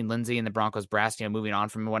feelings between Lindsay and the Broncos brass, moving on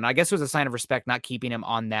from one. I guess it was a sign of respect not keeping him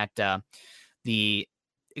on that the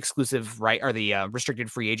exclusive right or the restricted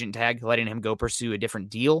free agent tag, letting him go pursue a different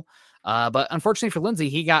deal. But unfortunately for Lindsay,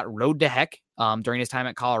 he got rode to heck during his time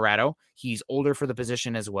at Colorado. He's older for the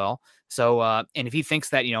position as well. So, and if he thinks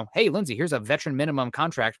that, hey, Lindsay, here's a veteran minimum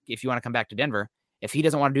contract if you want to come back to Denver. If he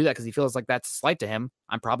doesn't want to do that because he feels like that's a slight to him,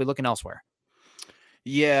 I'm probably looking elsewhere.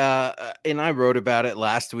 Yeah, and I wrote about it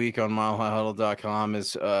last week on milehighhuddle.com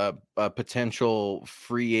as a potential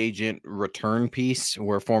free agent return piece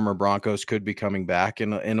where former Broncos could be coming back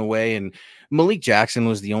in a way. And Malik Jackson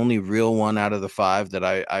was the only real one out of the 5 that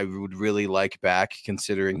I would really like back,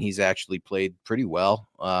 considering he's actually played pretty well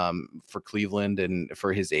for Cleveland and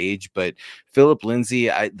for his age. But Philip Lindsay,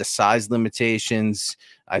 the size limitations,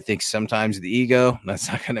 I think sometimes the ego, that's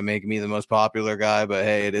not going to make me the most popular guy, but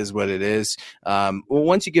hey, it is what it is. Well,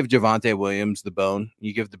 once you give Javonte Williams the bone,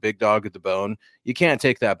 you give the big dog the bone, you can't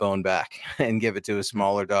take that bone back and give it to a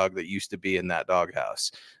smaller dog that used to be in that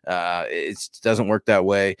doghouse. It doesn't work that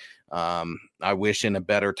way. I wish in a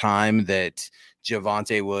better time that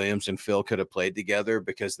Javonte Williams and Phil could have played together,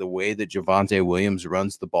 because the way that Javonte Williams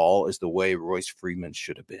runs the ball is the way Royce Freeman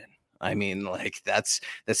should have been. I mean, like, that's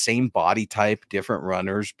the same body type, different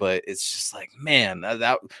runners, but it's just like, man,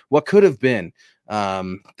 that what could have been.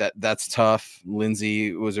 That's tough.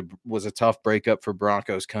 Lindsay was a tough breakup for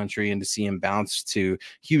Broncos country, and to see him bounce to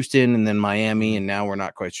Houston and then Miami, and now we're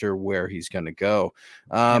not quite sure where he's going to go.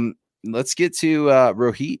 Let's get to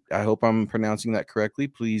Rohit. I hope I'm pronouncing that correctly.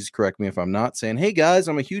 Please correct me if I'm not. Saying, hey guys,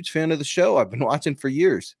 I'm a huge fan of the show. I've been watching for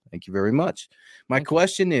years. Thank you very much. My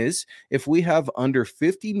question is, if we have under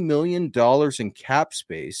 $50 million in cap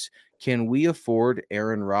space, can we afford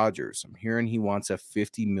Aaron Rodgers? I'm hearing he wants a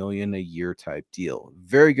 $50 million a year type deal.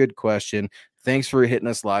 Very good question. Thanks for hitting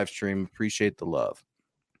us live stream. Appreciate the love.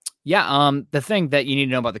 Yeah, the thing that you need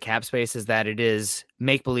to know about the cap space is that it is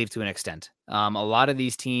make-believe to an extent. A lot of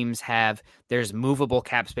these teams there's movable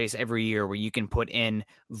cap space every year where you can put in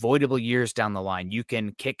voidable years down the line. You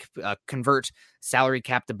can convert salary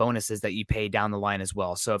cap to bonuses that you pay down the line as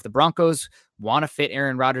well. So if the Broncos want to fit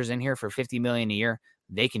Aaron Rodgers in here for $50 million a year,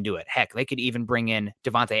 they can do it. Heck, they could even bring in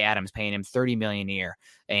Devontae Adams, paying him $30 million a year,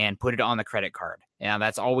 and put it on the credit card. And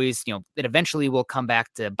that's always, it eventually will come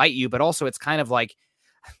back to bite you, but also it's kind of like,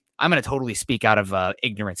 I'm going to totally speak out of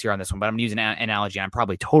ignorance here on this one, but I'm using an analogy. I'm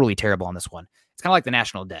probably totally terrible on this one. It's kind of like the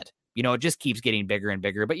national debt. It just keeps getting bigger and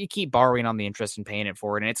bigger, but you keep borrowing on the interest and paying it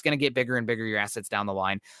forward, and it's going to get bigger and bigger, your assets down the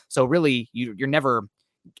line. So really, you're never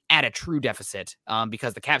at a true deficit,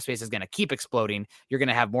 because the cap space is going to keep exploding. You're going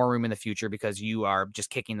to have more room in the future because you are just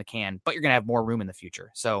kicking the can, but you're going to have more room in the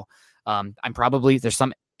future. So there's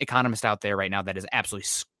some economist out there right now that is absolutely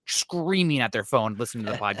screaming at their phone, listening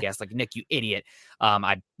to the podcast like, Nick, you idiot.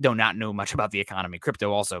 I do not know much about the economy.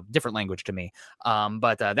 Crypto also different language to me.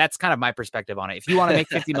 But that's kind of my perspective on it. If you want to make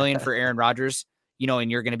 $50 million for Aaron Rodgers,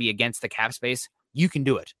 and you're going to be against the cap space, you can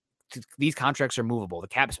do it. These contracts are movable. The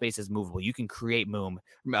cap space is movable. You can create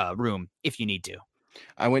room if you need to.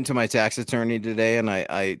 I went to my tax attorney today and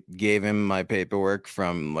I gave him my paperwork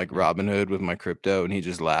from like Robinhood with my crypto, and he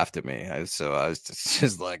just laughed at me. So I was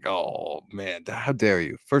just like, oh man, how dare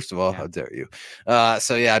you? First of all, how dare you?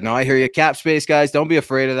 So yeah, no, I hear you. Cap space, guys, don't be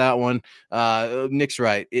afraid of that one. Nick's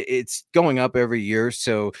right. It's going up every year.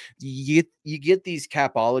 So you get these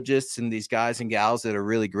capologists and these guys and gals that are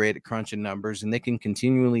really great at crunching numbers, and they can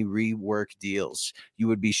continually rework deals. You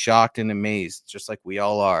would be shocked and amazed, just like we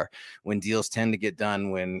all are, when deals tend to get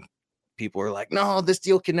done when people are like, no, this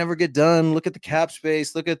deal can never get done. Look at the cap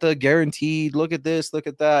space. Look at the guaranteed. Look at this. Look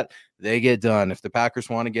at that. They get done. If the Packers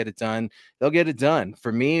want to get it done, they'll get it done.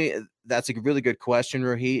 For me, that's a really good question,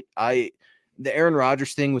 Rohit. The Aaron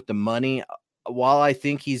Rodgers thing with the money, while I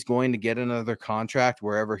think he's going to get another contract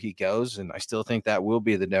wherever he goes, and I still think that will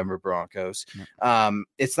be the Denver Broncos,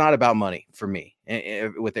 it's not about money for me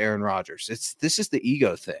with Aaron Rodgers. This is the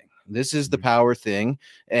ego thing. This is the power thing.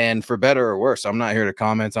 And for better or worse, I'm not here to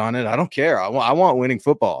comment on it. I don't care. I want winning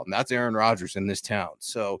football, and that's Aaron Rodgers in this town.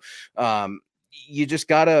 So you just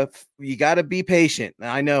gotta be patient.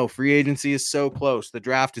 I know free agency is so close. The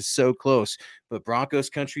draft is so close, but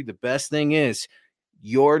Broncos country, the best thing is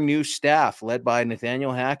your new staff led by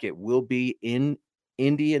Nathaniel Hackett will be in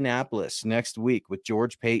Indianapolis next week with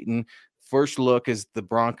George Payton. First look as the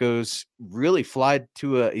Broncos really fly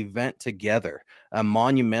to an event together, a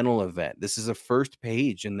monumental event. This is a first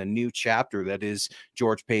page in the new chapter that is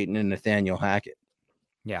George Payton and Nathaniel Hackett.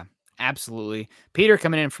 Yeah, absolutely. Peter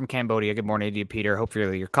coming in from Cambodia. Good morning to you, Peter.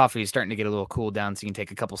 Hopefully your coffee is starting to get a little cool down so you can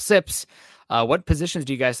take a couple sips. What positions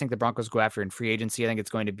do you guys think the Broncos go after in free agency? I think it's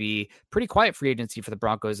going to be pretty quiet free agency for the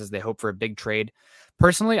Broncos as they hope for a big trade.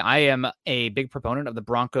 Personally, I am a big proponent of the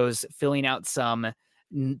Broncos filling out some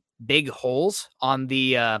big holes on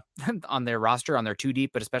the on their roster, on their 2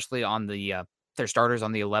 deep, but especially on the their starters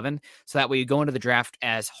on the 11. So that way you go into the draft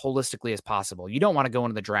as holistically as possible. You don't want to go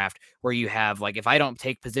into the draft where you have like, if I don't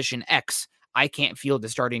take position X, I can't field the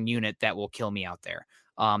starting unit that will kill me out there.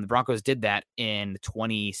 The Broncos did that in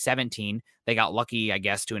 2017. They got lucky, I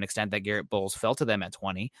guess, to an extent that Garrett Bowles fell to them at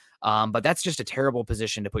 20. But that's just a terrible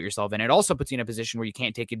position to put yourself in. It also puts you in a position where you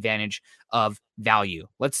can't take advantage of value.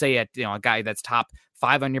 Let's say a guy that's top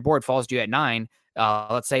 5 on your board falls to you at 9.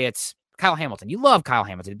 Let's say it's Kyle Hamilton. You love Kyle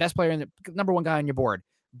Hamilton, best player and the number 1 guy on your board.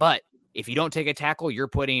 But if you don't take a tackle, you're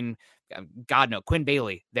putting Quinn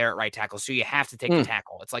Bailey there at right tackle. So you have to take the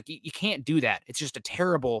tackle. It's like, you can't do that. It's just a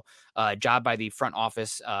terrible job by the front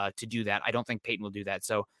office to do that. I don't think Peyton will do that.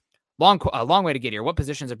 So a long way to get here. What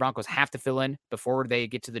positions the Broncos have to fill in before they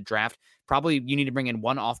get to the draft? Probably you need to bring in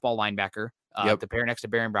one off-ball linebacker to pair next to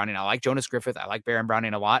Baron Browning. I like Jonas Griffith. I like Baron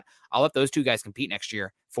Browning a lot. I'll let those 2 guys compete next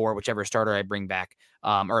year for whichever starter I bring back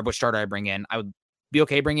or which starter I bring in. I would be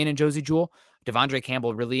okay bringing in Josie Jewell. Devondre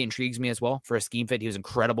Campbell really intrigues me as well for a scheme fit. He was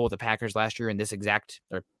incredible with the Packers last year in this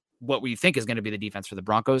or what we think is going to be the defense for the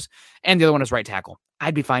Broncos. And the other one is right tackle.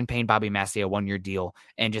 I'd be fine paying Bobby Massey a 1-year deal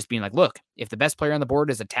and just being like, look, if the best player on the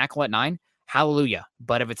board is a tackle at 9, hallelujah.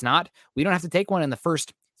 But if it's not, we don't have to take one in the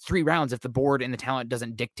first 3 rounds if the board and the talent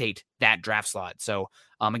doesn't dictate that draft slot. So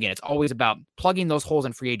again, it's always about plugging those holes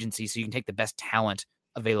in free agency so you can take the best talent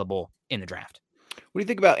available in the draft. What do you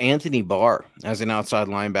think about Anthony Barr as an outside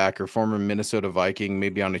linebacker, former Minnesota Viking,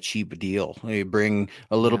 maybe on a cheap deal? You bring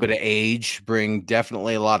a little bit of age, bring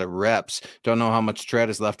definitely a lot of reps. Don't know how much tread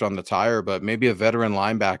is left on the tire, but maybe a veteran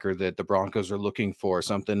linebacker that the Broncos are looking for,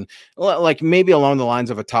 something like maybe along the lines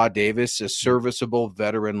of a Todd Davis, a serviceable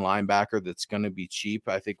veteran linebacker that's going to be cheap,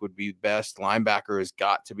 I think would be best. Linebacker has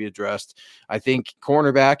got to be addressed. I think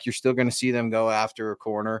cornerback, you're still going to see them go after a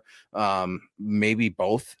corner, maybe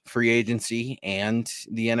both free agency and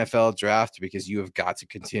the NFL draft, because you have got to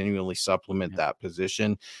continually supplement that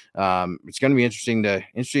position. It's going to be interesting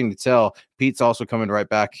to tell. Pete's also coming right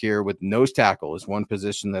back here with nose tackle is one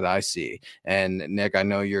position that I see. And Nick, I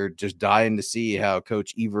know you're just dying to see how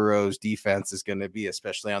Coach Evero's defense is going to be,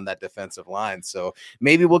 especially on that defensive line. So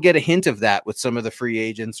maybe we'll get a hint of that with some of the free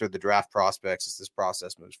agents or the draft prospects as this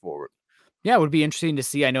process moves forward. Yeah, it would be interesting to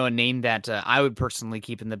see. I know a name that I would personally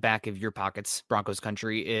keep in the back of your pockets, Broncos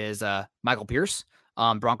country, is Michael Pierce.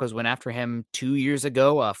 Broncos went after him 2 years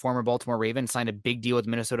ago. Former Baltimore Raven, signed a big deal with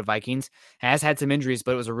Minnesota Vikings. Has had some injuries,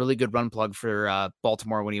 but it was a really good run plug for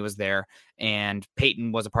Baltimore when he was there. And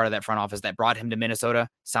Peyton was a part of that front office that brought him to Minnesota.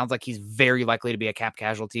 Sounds like he's very likely to be a cap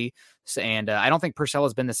casualty. And I don't think Purcell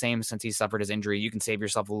has been the same since he suffered his injury. You can save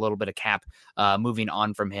yourself a little bit of cap moving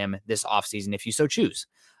on from him this offseason if you so choose.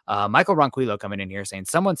 Michael Ronquillo coming in here saying,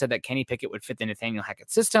 someone said that Kenny Pickett would fit the Nathaniel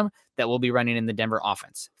Hackett system that will be running in the Denver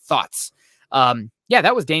offense. Thoughts? Yeah,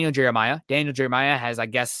 that was Daniel Jeremiah. Daniel Jeremiah has, I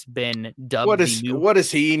guess, been dubbed. What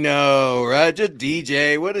does he know, right? Just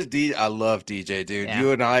DJ. What is DJ? I love DJ, dude. Yeah.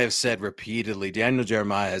 You and I have said repeatedly, Daniel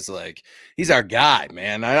Jeremiah is like, he's our guy,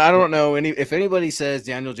 man. I don't know if anybody says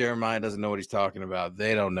Daniel Jeremiah doesn't know what he's talking about,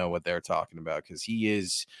 they don't know what they're talking about, because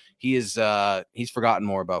he's forgotten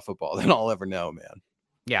more about football than I'll ever know, man.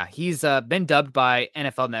 Yeah, he's been dubbed by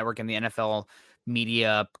NFL Network and the NFL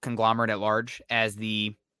media conglomerate at large as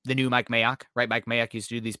the new Mike Mayock, right? Mike Mayock used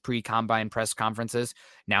to do these pre-combine press conferences.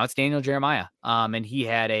 Now it's Daniel Jeremiah. And he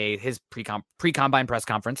had his pre-combine press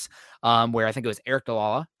conference where I think it was Eric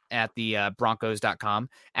Dalala at the Broncos.com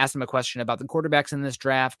asked him a question about the quarterbacks in this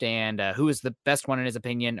draft and who is the best one in his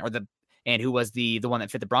opinion, and who was the one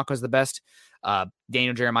that fit the Broncos the best.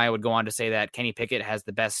 Daniel Jeremiah would go on to say that Kenny Pickett has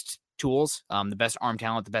the best tools, the best arm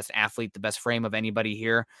talent, the best athlete, the best frame of anybody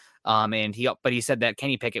here. But he said that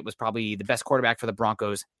Kenny Pickett was probably the best quarterback for the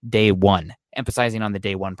Broncos day one, emphasizing on the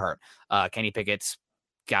day one part. Kenny Pickett's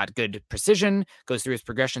got good precision, goes through his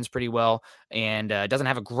progressions pretty well, and doesn't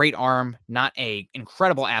have a great arm, not a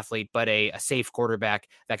incredible athlete, but a safe quarterback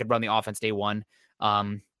that could run the offense day one.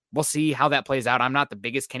 We'll see how that plays out. I'm not the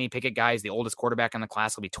biggest Kenny Pickett guy. He's the oldest quarterback in the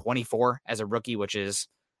class. He'll be 24 as a rookie, which is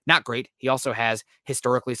not great. He also has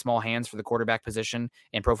historically small hands for the quarterback position,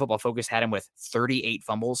 and Pro Football Focus had him with 38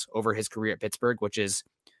 fumbles over his career at Pittsburgh, which is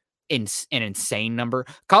an insane number.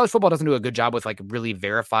 College football doesn't do a good job with like really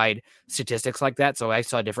verified statistics like that, so I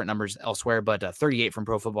saw different numbers elsewhere, but 38 from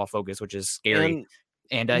Pro Football Focus, which is scary.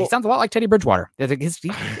 And he sounds a lot like Teddy Bridgewater. I think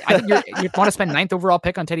you want to spend 9th overall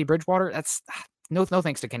pick on Teddy Bridgewater? That's no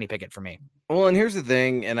thanks to Kenny Pickett for me. Well, and here's the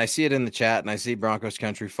thing, and I see it in the chat, and I see Broncos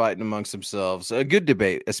country fighting amongst themselves. A good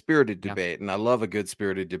debate, a spirited debate, and I love a good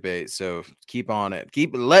spirited debate. So keep on it.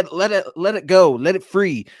 Let it go. Let it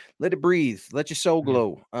free. Let it breathe. Let your soul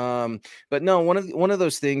glow. But no, one of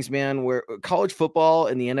those things, man, where college football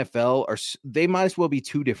and the NFL they might as well be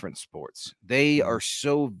two different sports. They are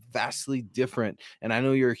so vastly different. And I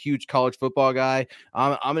know you're a huge college football guy.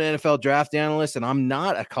 I'm an NFL draft analyst, and I'm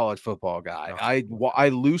not a college football guy. I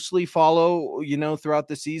loosely follow, throughout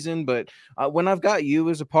the season, but when I've got you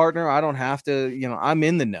as a partner, I don't have to, I'm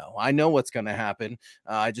in the know. I know what's going to happen.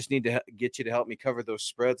 I just need to get you to help me cover those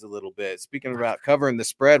spreads a little bit. Speaking about covering the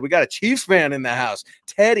spread, we got a Chiefs fan in the house,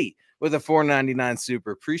 Teddy, with a $4.99 super.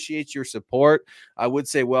 Appreciate your support. I would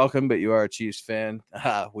say welcome, but you are a Chiefs fan.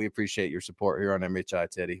 We appreciate your support here on MHI,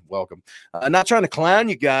 Teddy. Welcome. Not trying to clown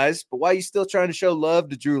you guys, but why are you still trying to show love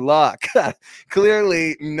to Drew Lock?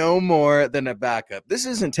 Clearly no more than a backup. This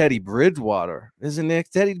isn't Teddy Bridgewater, isn't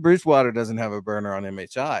it? Teddy Bridgewater doesn't have a burner on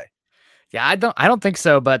MHI. Yeah, I don't think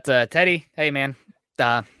so, but Teddy, hey man,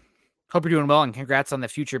 hope you're doing well, and congrats on the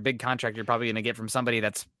future big contract you're probably going to get from somebody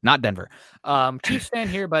that's not Denver. Chiefs fan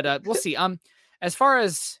here, but we'll see. As far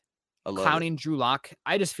as clowning Drew Lock,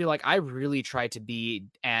 I just feel like I really try to be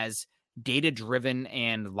as data-driven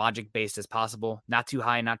and logic-based as possible, not too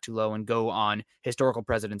high, not too low, and go on historical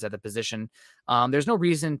precedents at the position. There's no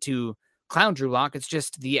reason to clown Drew Lock. It's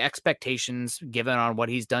just the expectations given on what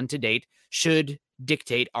he's done to date should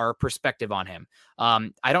dictate our perspective on him.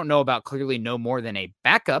 I don't know about clearly no more than a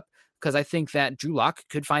backup, because I think that Drew Lock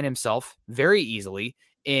could find himself very easily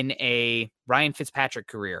in a Ryan Fitzpatrick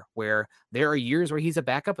career where there are years where he's a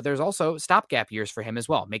backup, but there's also stopgap years for him as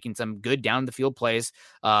well, making some good down the field plays,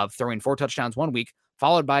 throwing 4 touchdowns one week,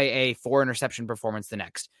 followed by a 4 interception performance the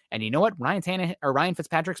next. And you know what? Ryan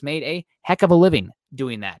Fitzpatrick's made a heck of a living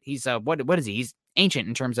doing that. He's what is he? He's ancient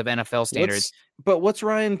in terms of NFL standards. But what's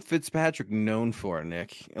Ryan Fitzpatrick known for,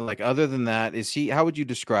 Nick? Like, other than that, how would you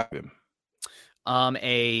describe him?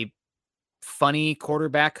 A funny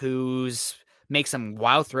quarterback who's makes some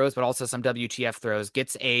wild throws, but also some WTF throws,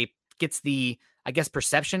 gets the, I guess,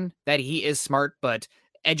 perception that he is smart, but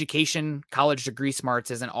education, college degree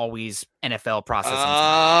smarts isn't always NFL processing.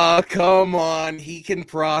 Oh, come on. He can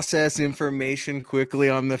process information quickly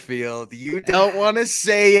on the field. You don't want to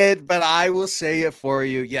say it, but I will say it for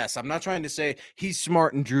you. Yes, I'm not trying to say he's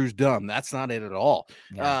smart and Drew's dumb. That's not it at all.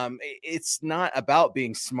 Yeah. It's not about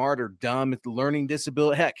being smart or dumb. It's learning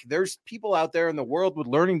disability. Heck, there's people out there in the world with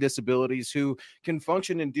learning disabilities who can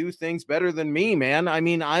function and do things better than me, man. I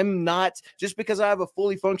mean, I'm not, just because I have a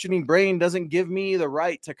fully functioning brain doesn't give me the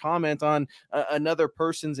right to comment on another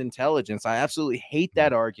person's intelligence. I absolutely hate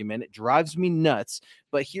that argument. It drives me nuts.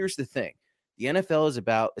 But here's the thing. The NFL is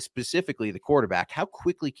about, specifically the quarterback, how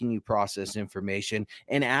quickly can you process information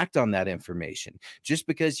and act on that information? Just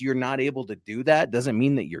because you're not able to do that doesn't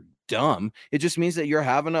mean that you're dumb. It just means that you're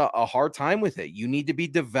having a hard time with it. You need to be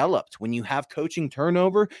developed. When you have coaching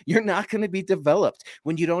turnover, you're not going to be developed.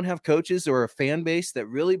 When you don't have coaches or a fan base that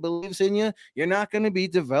really believes in you, you're not going to be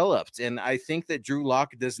developed. And I think that Drew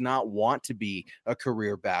Lock does not want to be a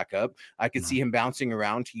career backup. I could see him bouncing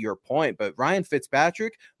around, to your point, but Ryan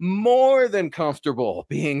Fitzpatrick, more than comfortable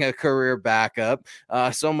being a career backup.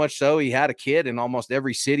 So much so he had a kid in almost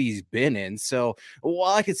every city he's been in. So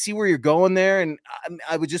while I could see where you're going there, and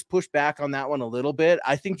I would just push back on that one a little bit,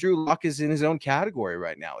 I think Drew Lock is in his own category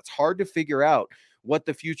right now. It's hard to figure out what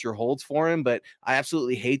the future holds for him, but I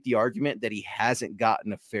absolutely hate the argument that he hasn't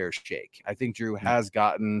gotten a fair shake. I think Drew has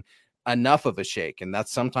gotten enough of a shake, and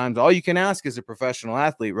that's sometimes all you can ask as a professional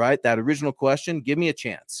athlete, right? That original question, give me a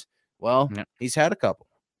chance. Well, he's had a couple.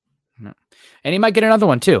 And he might get another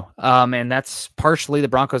one too. And that's partially the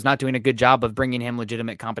Broncos not doing a good job of bringing him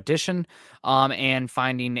legitimate competition and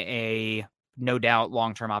finding a no doubt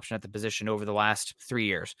long-term option at the position over the last 3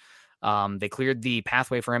 years. They cleared the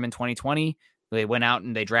pathway for him in 2020. They went out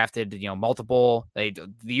and they drafted, multiple. The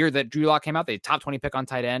year that Drew Lock came out, they top 20 pick on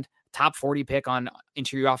tight end, top 40 pick on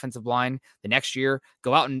interior offensive line. The next year,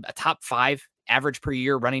 go out and a top 5 average per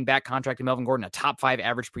year running back contract to Melvin Gordon, a top 5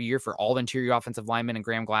 average per year for all interior offensive linemen and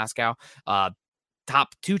Graham Glasgow.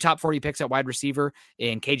 Top 40 picks at wide receiver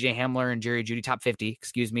in KJ Hamler and Jerry Jeudy, top 50,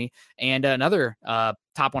 and another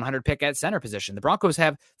top 100 pick at center position. The Broncos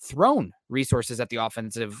have thrown resources at the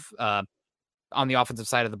offensive on the offensive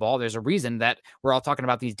side of the ball. There's a reason that we're all talking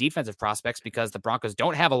about these defensive prospects, because the Broncos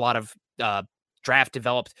don't have a lot of draft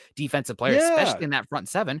developed defensive players, especially in that front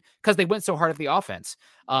seven, because they went so hard at the offense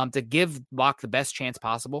to give Lock the best chance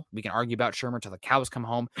possible. We can argue about Shermer till the cows come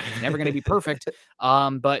home. He's never going to be perfect.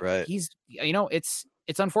 But he's,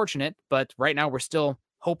 it's unfortunate, but right now we're still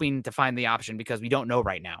hoping to find the option because we don't know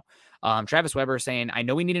right now. Travis Weber saying, I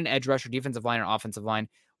know we need an edge rusher, defensive line, or offensive line.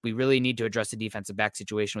 We really need to address the defensive back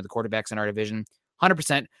situation with the quarterbacks in our division.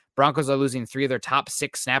 100%. Broncos are losing 3 of their top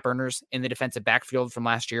 6 snap earners in the defensive backfield from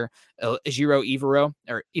last year. Ejiro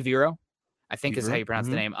Evero, I think is how you pronounce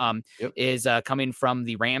the name, is coming from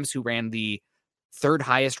the Rams, who ran the 3rd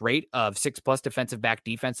highest rate of 6+ defensive back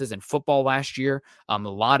defenses in football last year. A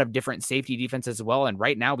lot of different safety defenses as well. And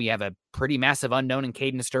right now we have a pretty massive unknown in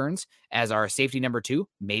Caden Stearns as our safety number 2.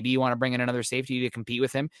 Maybe you want to bring in another safety to compete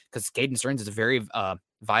with him, because Caden Stearns is very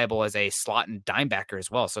viable as a slot and dime backer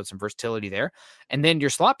as well. So some versatility there. And then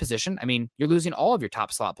your slot position, I mean, you're losing all of your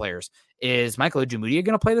top slot players. Is Michael Ojemudia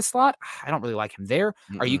going to play the slot? I don't really like him there.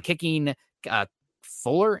 Are you kicking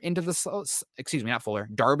Fuller into the not Fuller,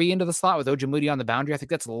 Darby into the slot with Ojemudia on the boundary? I think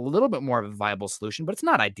that's a little bit more of a viable solution, but it's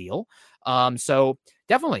not ideal. So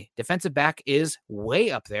definitely defensive back is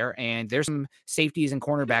way up there, and there's some safeties and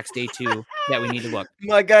cornerbacks day 2 that we need to look.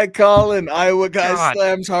 My guy Colin, Iowa guy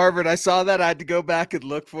slams Harvard. I saw that. I had to go back and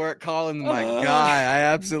look for it. Colin, my guy, I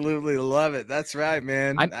absolutely love it. That's right,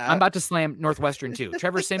 man. I'm about to slam Northwestern too.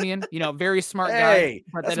 Trevor Simeon, very smart guy.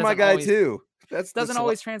 But that's my guy too. That doesn't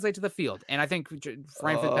always translate to the field. And I think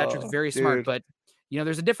Ryan Fitzpatrick's very smart, but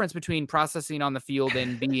there's a difference between processing on the field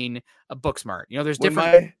and being a book smart. There's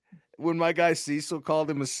different. When my guy Cecil called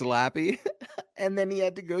him a slappy, and then he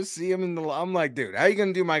had to go see him I'm like, dude, how are you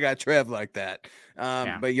gonna do my guy Trev like that?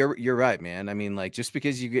 But you're right, man. I mean, like, just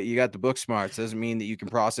because you got the book smarts doesn't mean that you can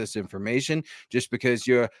process information. Just because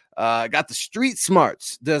you're got the street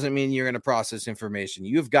smarts doesn't mean you're gonna process information.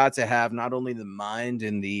 You've got to have not only the mind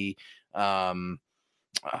and the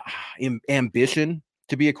ambition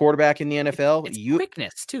to be a quarterback in the NFL. It's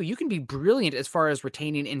quickness too. You can be brilliant as far as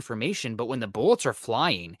retaining information, but when the bullets are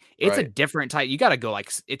flying, it's a different type. You got to go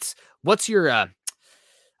what's your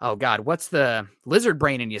oh God, what's the lizard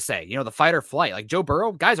brain in you say? The fight or flight. Like Joe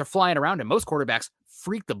Burrow, guys are flying around him. Most quarterbacks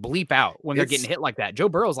freak the bleep out when they're getting hit like that. Joe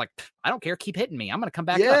Burrow's like, I don't care, keep hitting me. I'm gonna come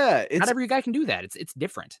back up. Not every guy can do that. It's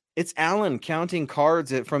different. It's Allen counting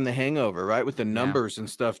cards from The Hangover, right? With the numbers and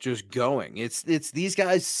stuff just going. It's these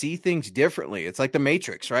guys see things differently. It's like the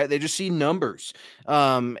Matrix, right? They just see numbers.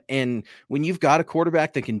 And when you've got a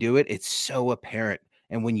quarterback that can do it, it's so apparent.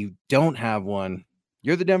 And when you don't have one,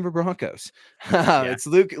 you're the Denver Broncos. It's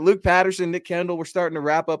Luke Patterson, Nick Kendall. We're starting to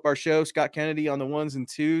wrap up our show. Scott Kennedy on the 1s and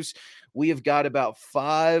 2s. We have got about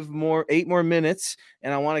 8 more minutes,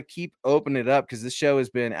 and I want to keep opening it up because this show has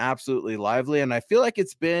been absolutely lively, and I feel like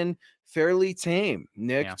it's been fairly tame.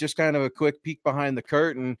 Nick, just kind of a quick peek behind the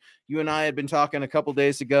curtain. You and I had been talking a couple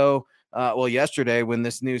days ago. Yesterday when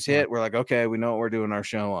this news hit, we're like, okay, we know what we're doing our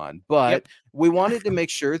show on, but we wanted to make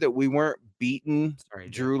sure that we weren't beating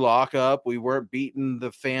Drew Lock up. We weren't beating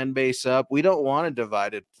the fan base up. We don't want a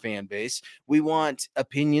divided fan base. We want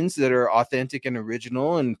opinions that are authentic and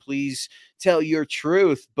original, and please tell your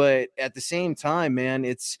truth. But at the same time, man,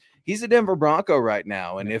 he's a Denver Bronco right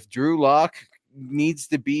now. And if Drew Lock needs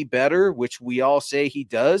to be better, which we all say he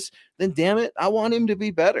does, then damn it, I want him to be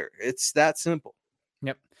better. It's that simple.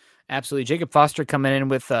 Yep. Absolutely. Jacob Foster coming in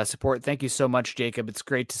with support. Thank you so much, Jacob. It's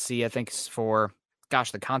great to see. I think for,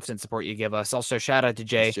 the constant support you give us. Also, shout out to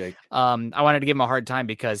Jay. Thanks, I wanted to give him a hard time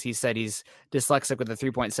because he said he's dyslexic with a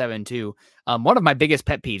 3.72. One of my biggest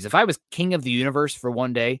pet peeves, if I was king of the universe for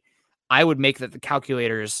one day, I would make that the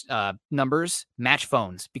calculator's numbers match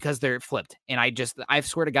phones because they're flipped. And I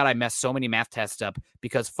swear to God, I messed so many math tests up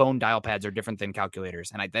because phone dial pads are different than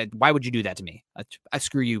calculators. And why would you do that to me? I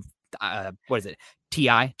screw you. What is it?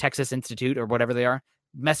 TI, Texas Institute, or whatever they are,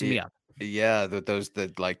 messing me up. Yeah, those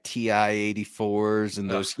like TI 84s and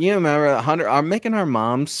those. You remember I'm making our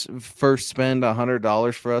moms first spend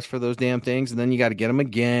 $100 for us for those damn things, and then you got to get them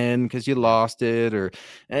again because you lost it. Or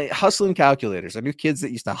hustling calculators. I knew kids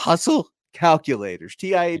that used to hustle calculators.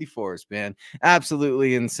 TI 84s, man,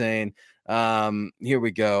 absolutely insane. Here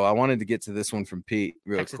we go. I wanted to get to this one from Pete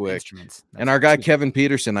real Texas quick. And our guy Kevin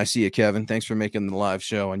Peterson, I see you, Kevin. Thanks for making the live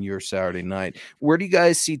show on your Saturday night. Where do you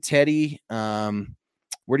guys see Teddy?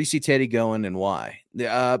 Where do you see Teddy going and why?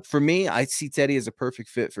 For me, I see Teddy as a perfect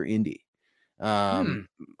fit for Indy. I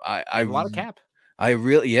a lot of cap. I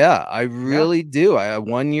really do. A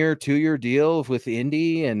 1 year, 2 year deal with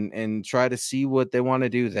Indy and try to see what they want to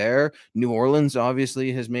do there. New Orleans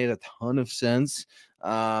obviously has made a ton of sense.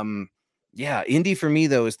 Indy for me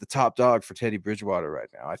though is the top dog for Teddy Bridgewater right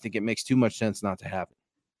now. I think it makes too much sense not to have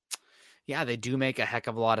it. Yeah, they do make a heck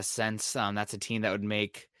of a lot of sense. That's a team that would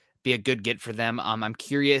be a good get for them. I'm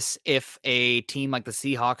curious if a team like the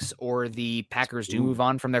Seahawks or the Packers do move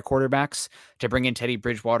on from their quarterbacks to bring in Teddy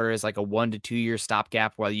Bridgewater as like a 1 to 2 year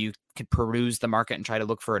stopgap while you can peruse the market and try to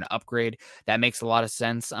look for an upgrade. That makes a lot of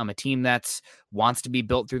sense. A team that wants to be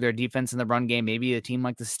built through their defense in the run game, maybe a team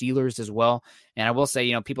like the Steelers as well. And I will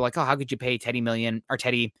say, people are like, oh, how could you pay Teddy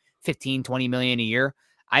 15, 20 million a year?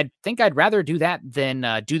 I think I'd rather do that than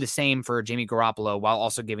do the same for Jimmy Garoppolo while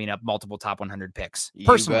also giving up multiple top 100 picks.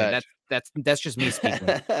 Personally, that's just me speaking.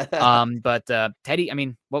 But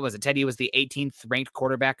Teddy, what was it? Teddy was the 18th ranked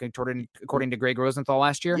quarterback according to Greg Rosenthal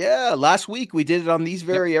last year. Yeah, last week we did it on these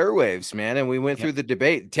very airwaves, man, and we went through the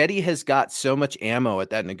debate. Teddy has got so much ammo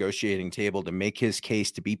at that negotiating table to make his case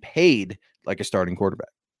to be paid like a starting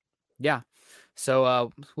quarterback. Yeah, so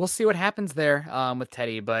we'll see what happens there with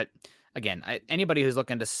Teddy, but. Again, anybody who's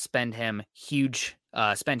looking to spend huge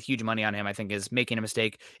money on him, I think is making a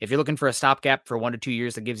mistake. If you're looking for a stopgap for 1 to 2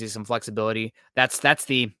 years that gives you some flexibility, that's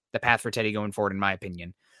the path for Teddy going forward, in my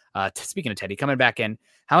opinion. Speaking of Teddy, coming back in,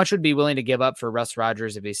 how much would be willing to give up for Russ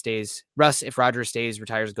Rodgers if Rodgers stays,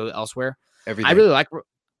 retires, goes elsewhere? Everything. I really like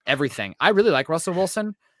everything. I really like Russell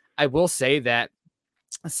Wilson. I will say that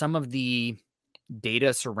some of the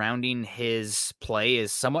data surrounding his play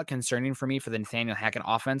is somewhat concerning for me for the Nathaniel Hackett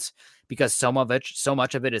offense because so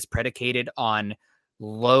much of it is predicated on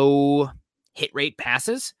low hit rate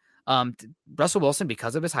passes. Russell Wilson,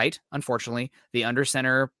 because of his height, unfortunately, the under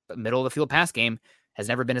center middle of the field pass game has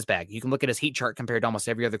never been his bag. You can look at his heat chart compared to almost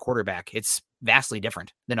every other quarterback. It's vastly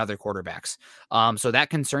different than other quarterbacks. So that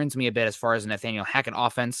concerns me a bit as far as the Nathaniel Hackett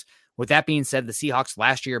offense. With that being said, the Seahawks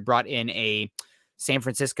last year brought in a San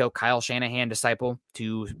Francisco Kyle Shanahan disciple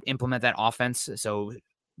to implement that offense. So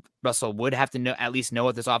Russell would have to at least know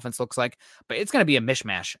what this offense looks like, but it's going to be a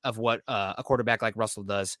mishmash of what a quarterback like Russell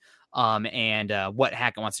does and what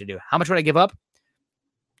Hackett wants to do. How much would I give up?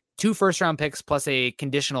 2 first-round picks plus a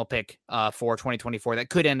conditional pick for 2024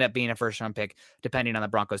 that could end up being a first-round pick depending on the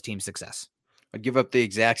Broncos team's success. I'd give up the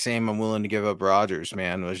exact same I'm willing to give up Rodgers,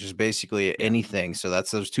 man. It was just basically anything. So that's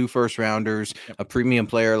those 2 first rounders, a premium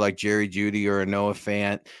player like Jerry Jeudy or a Noah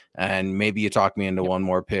Fant, and maybe you talk me into one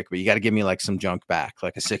more pick, but you got to give me like some junk back,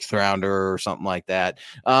 like a 6th rounder or something like that.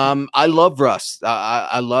 I love Russ.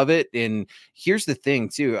 I love it. And here's the thing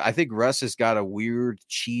too. I think Russ has got a weird,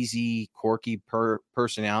 cheesy, quirky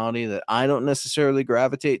personality that I don't necessarily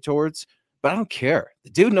gravitate towards. But I don't care. The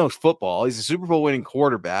dude knows football. He's a Super Bowl winning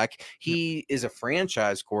quarterback. He is a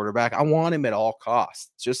franchise quarterback. I want him at all costs,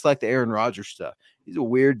 just like the Aaron Rodgers stuff. He's a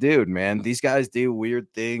weird dude, man. These guys do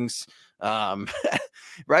weird things.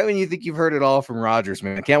 Right when you think you've heard it all from Rodgers,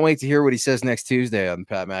 man. I can't wait to hear what he says next Tuesday on the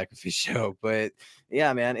Pat McAfee show. But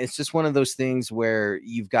yeah, man, it's just one of those things where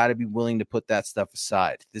you've got to be willing to put that stuff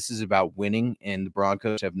aside. This is about winning, and the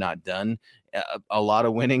Broncos have not done a lot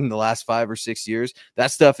of winning the last 5 or 6 years.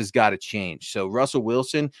 That stuff has got to change. So Russell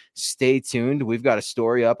Wilson, stay tuned. We've got a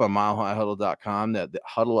story up on milehighhuddle.com that the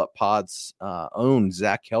Huddle Up Pod's own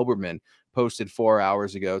Zach Kelberman posted 4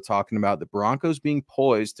 hours ago, talking about the Broncos being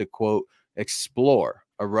poised to, quote, explore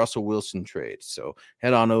a Russell Wilson trade. So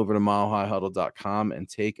head on over to milehighhuddle.com and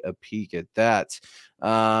take a peek at that.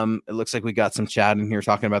 It looks like we got some chat in here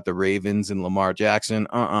talking about the Ravens and Lamar Jackson.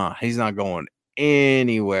 He's not going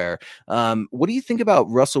anywhere. What do you think about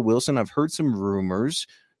Russell Wilson? I've heard some rumors.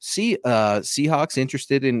 Seahawks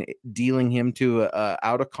interested in dealing him to a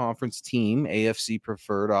out of conference team, AFC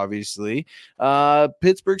preferred, obviously.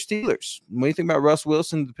 Pittsburgh Steelers. What do you think about Russ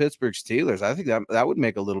Wilson, the Pittsburgh Steelers? I think that would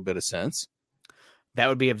make a little bit of sense. That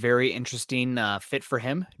would be a very interesting fit for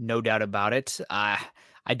him, no doubt about it. I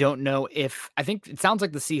don't know I think it sounds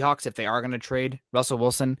like the Seahawks, if they are going to trade Russell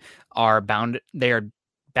Wilson, are bound and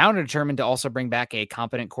determined to also bring back a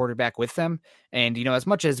competent quarterback with them. And, as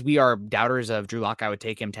much as we are doubters of Drew Lock, I would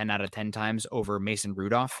take him 10 out of 10 times over Mason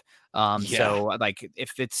Rudolph. So like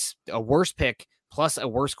if it's a worse pick plus a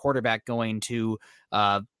worse quarterback going to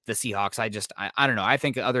the Seahawks, I don't know. I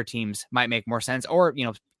think other teams might make more sense, or,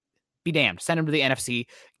 be damned. Send him to the NFC.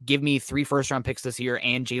 Give me 3 first-round picks this year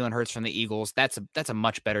and Jalen Hurts from the Eagles. That's a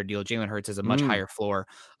much better deal. Jalen Hurts is a much higher floor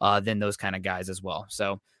than those kind of guys as well.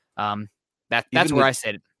 So that's where I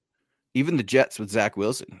said. Even the Jets with Zach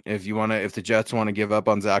Wilson. If the Jets want to give up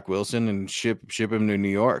on Zach Wilson and ship him to New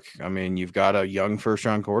York, I mean, you've got a young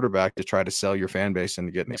first-round quarterback to try to sell your fan base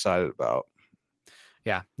into getting excited about.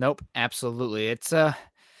 Yeah. Nope. Absolutely. It's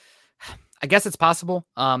I guess it's possible.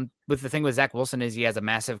 With the thing with Zach Wilson is he has a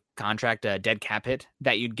massive contract, a dead cap hit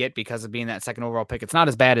that you'd get because of being that 2nd overall pick. It's not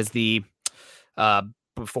as bad as the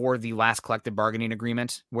before the last collective bargaining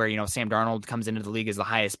agreement where, Sam Darnold comes into the league as the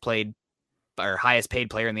highest paid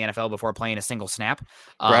player in the NFL before playing a single snap.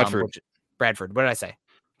 Bradford. What did I say?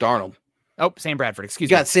 Darnold. Oh, Sam Bradford. Excuse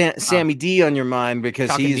me. You got Sammy D on your mind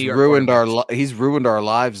because he's ruined our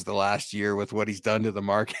lives the last year with what he's done to the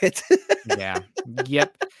market. Yeah.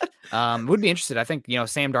 Yep. Would be interested. I think,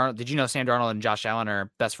 Sam Darnold. Did you know Sam Darnold and Josh Allen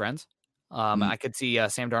are best friends? I could see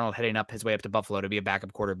Sam Darnold heading up his way up to Buffalo to be a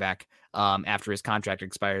backup quarterback after his contract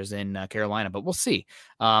expires in Carolina, but we'll see.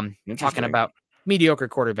 Talking about mediocre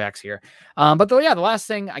quarterbacks here. But the last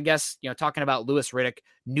thing, I guess, talking about Louis Riddick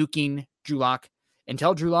nuking Drew Lock.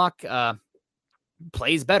 Until Drew Lock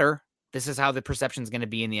plays better, this is how the perception is going to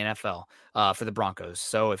be in the NFL for the Broncos.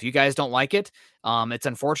 So if you guys don't like it, it's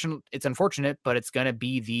unfortunate, but it's going to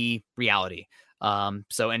be the reality.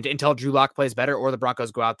 Until Drew Lock plays better or the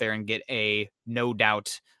Broncos go out there and get a no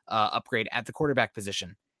doubt upgrade at the quarterback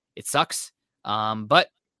position, it sucks. But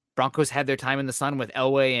Broncos had their time in the sun with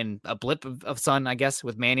Elway and a blip of sun, I guess,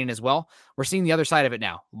 with Manning as well. We're seeing the other side of it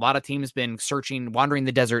now. A lot of teams been wandering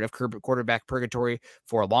the desert of quarterback purgatory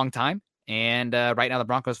for a long time. And right now the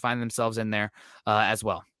Broncos find themselves in there as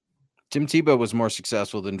well. Tim Tebow was more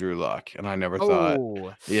successful than Drew Lock, and I never thought.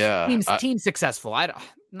 Yeah. Team successful.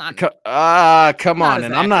 Come on.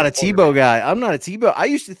 And I'm not a Tebow guy. I'm not a Tebow. I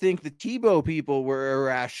used to think the Tebow people were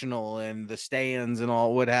irrational and the stands and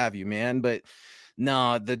all what have you, man. But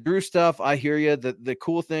no, the Drew stuff, I hear you. The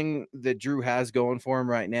cool thing that Drew has going for him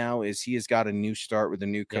right now is he has got a new start with a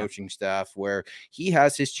new coaching staff where he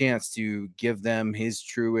has his chance to give them his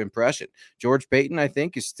true impression. George Payton, I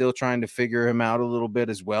think, is still trying to figure him out a little bit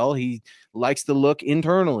as well. He likes to look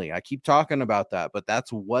internally. I keep talking about that, but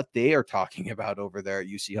that's what they are talking about over there at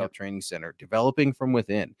UC Health Training Center, developing from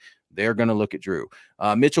within. They're going to look at Drew.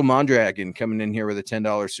 Mitchell Mondragon coming in here with a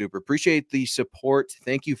 $10 super. Appreciate the support.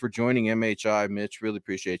 Thank you for joining MHI, Mitch. Really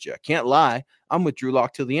appreciate you. I can't lie. I'm with Drew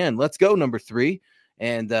Lock till the end. Let's go, number 3.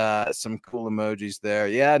 And some cool emojis there.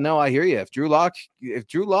 Yeah, no, I hear you. If Drew Lock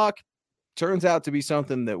turns out to be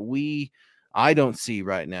something that I don't see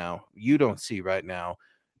right now, you don't see right now,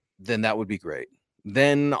 then that would be great.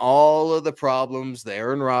 then all of the problems, the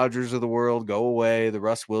Aaron Rodgers of the world go away, the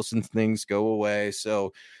Russ Wilson things go away.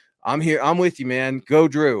 So I'm here. I'm with you, man. Go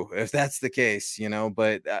Drew, if that's the case,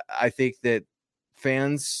 but I think that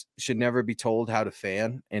fans should never be told how to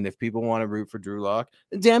fan. And if people want to root for Drew Lock,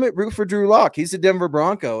 damn it, root for Drew Lock. He's a Denver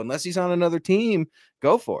Bronco. Unless he's on another team,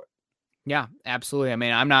 go for it. Yeah, absolutely. I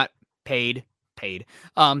mean, I'm not paid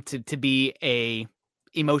to be a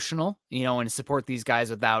emotional, and support these guys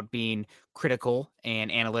without being critical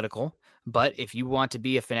and analytical. But if you want to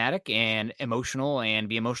be a fanatic and emotional and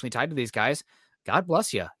be emotionally tied to these guys, God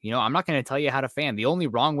bless you. I'm not going to tell you how to fan. The only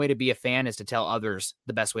wrong way to be a fan is to tell others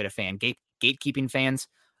the best way to fan. Gatekeeping fans,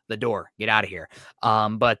 the door, get out of here.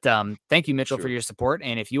 But thank you, Mitchell, for your support.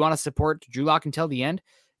 And if you want to support Drew Lock until the end,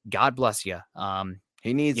 God bless you.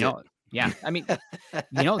 He needs it. Yeah. I mean,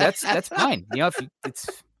 that's fine. It's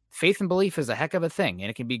faith and belief is a heck of a thing, and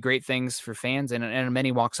it can be great things for fans and in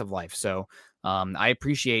many walks of life. So I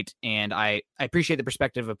appreciate the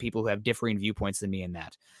perspective of people who have differing viewpoints than me in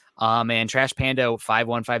that. And Trash Panda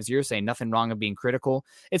 5150 saying nothing wrong of being critical.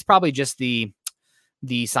 It's probably just the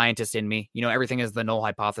scientist in me. Everything is the null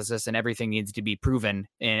hypothesis, and everything needs to be proven,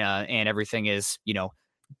 and everything is,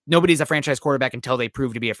 nobody's a franchise quarterback until they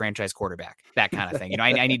prove to be a franchise quarterback, that kind of thing.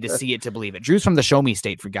 I need to see it to believe it. Drew's from the show me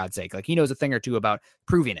state, for God's sake. Like, he knows a thing or two about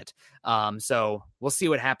proving it. So we'll see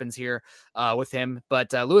what happens here with him.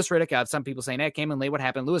 But Louis Riddick, some people saying, hey, came in late. What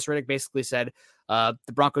happened? Louis Riddick basically said the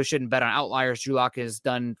Broncos shouldn't bet on outliers. Drew Lock has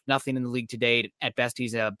done nothing in the league to date. At best,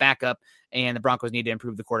 he's a backup, and the Broncos need to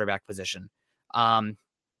improve the quarterback position.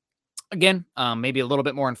 Again, maybe a little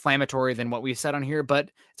bit more inflammatory than what we've said on here,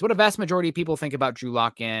 but it's what a vast majority of people think about Drew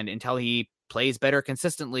Lock, and until he plays better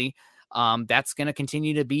consistently, that's going to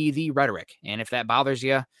continue to be the rhetoric. And if that bothers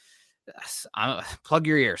you, plug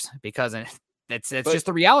your ears, because it's just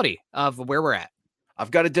the reality of where we're at. I've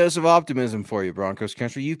got a dose of optimism for you, Broncos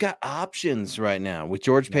country. You've got options right now with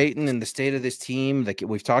George Payton and the state of this team.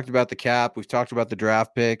 We've talked about the cap. We've talked about the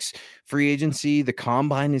draft picks, free agency. The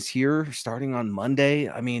combine is here starting on Monday.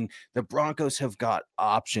 I mean, the Broncos have got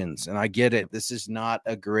options, and I get it. This is not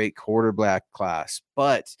a great quarterback class,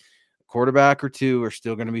 but quarterback or two are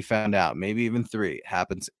still going to be found out, maybe even three. It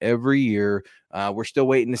happens every year. We're still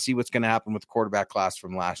waiting to see what's going to happen with the quarterback class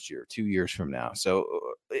from last year, 2 years from now. So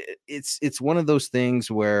it's one of those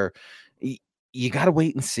things where you got to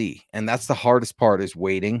wait and see. And that's the hardest part, is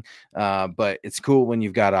waiting. But it's cool when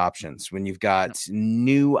you've got options, when you've got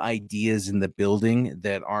new ideas in the building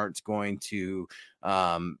that aren't going to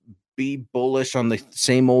be bullish on the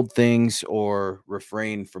same old things or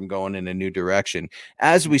refrain from going in a new direction.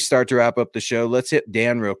 As we start to wrap up the show, let's hit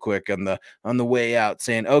Dan real quick on the way out,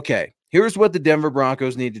 saying, okay, here's what the Denver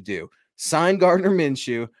Broncos need to do. Sign Gardner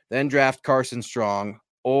Minshew, then draft Carson Strong,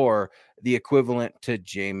 or the equivalent to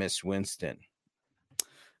Jameis Winston.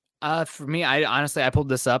 For me, I pulled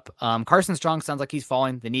this up. Carson Strong sounds like he's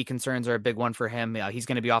falling. The knee concerns are a big one for him. He's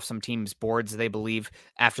going to be off some teams' boards, they believe,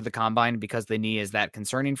 after the combine, because the knee is that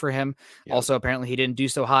concerning for him. Yep. Also, apparently he didn't do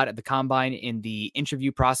so hot at the combine in the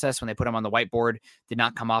interview process when they put him on the whiteboard. Did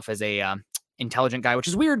not come off as a intelligent guy, which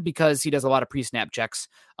is weird because he does a lot of pre-snap checks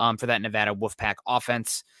for that Nevada Wolfpack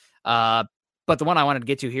offense. But the one I wanted to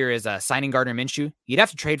get to here is signing Gardner Minshew. You'd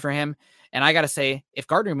have to trade for him. And I got to say, if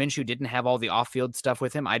Gardner Minshew didn't have all the off-field stuff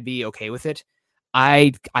with him, I'd be okay with it.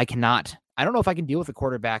 I cannot. I don't know if I can deal with a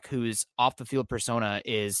quarterback whose off-the-field persona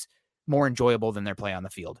is more enjoyable than their play on the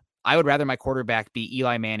field. I would rather my quarterback be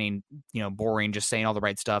Eli Manning, boring, just saying all the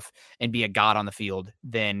right stuff and be a god on the field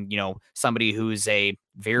than, somebody who's a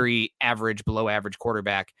very average, below average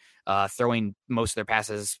quarterback, throwing most of their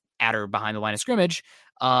passes at or behind the line of scrimmage,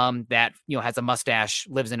 that, has a mustache,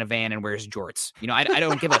 lives in a van, and wears jorts. I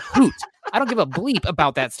don't give a hoot. I don't give a bleep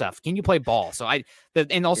about that stuff. Can you play ball? So the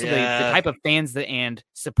type of fans and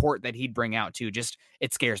support that he'd bring out too, just,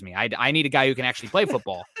 it scares me. I need a guy who can actually play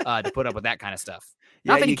football to put up with that kind of stuff.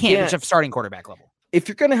 Not that he can't, it's a starting quarterback level. If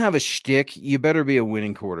you're going to have a shtick, you better be a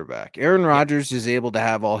winning quarterback. Aaron Rodgers is able to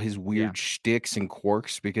have all his weird shticks and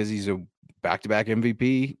quirks because he's a back-to-back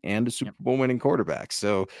MVP and a Super Bowl winning quarterback.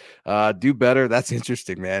 So do better. That's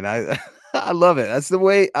interesting, man. I love it. That's the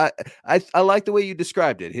way I like the way you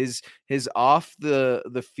described it. His off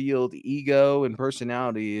the field ego and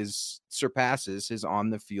personality surpasses his on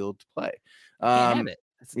the field play. Can't have it.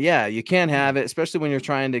 Yeah, you can't have it, especially when you're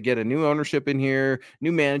trying to get a new ownership in here,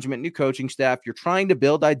 new management, new coaching staff. You're trying to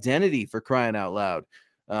build identity, for crying out loud.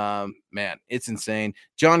 Man, it's insane.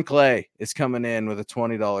 John Clay is coming in with a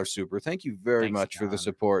 $20 super. Thank you very much for the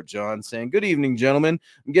support, John, saying, good evening, gentlemen.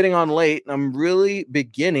 I'm getting on late, and I'm really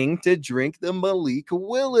beginning to drink the Malik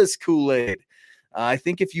Willis Kool-Aid. I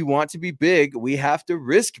think if you want to be big, we have to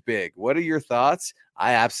risk big. What are your thoughts?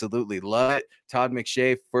 I absolutely love it. Todd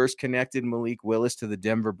McShay first connected Malik Willis to the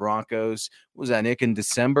Denver Broncos. What was that, Nick, in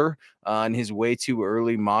December in his way too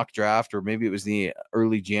early mock draft, or maybe it was the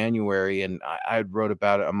early January, and I wrote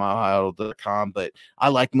about it on milehighhuddle.com, but I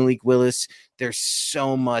like Malik Willis. There's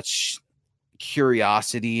so much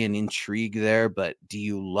curiosity and intrigue there, but do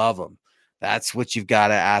you love him? That's what you've got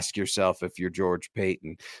to ask yourself if you're George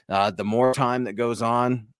Paton. The more time that goes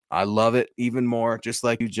on, I love it even more, just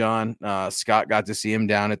like you, John. Scott got to see him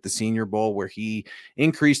down at the Senior Bowl where he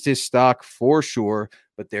increased his stock for sure,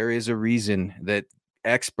 but there is a reason that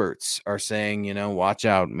experts are saying, watch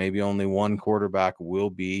out. Maybe only one quarterback will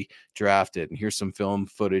be drafted. And here's some film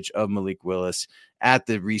footage of Malik Willis at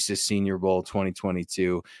the Reese's Senior Bowl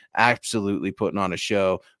 2022, absolutely putting on a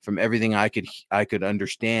show. From everything I could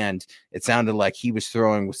understand, it sounded like he was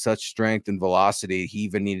throwing with such strength and velocity, he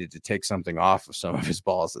even needed to take something off of some of his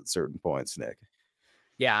balls at certain points, Nick.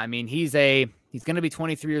 Yeah, I mean, he's going to be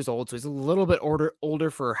 23 years old, so he's a little bit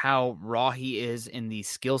older for how raw he is in the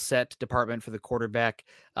skill set department for the quarterback.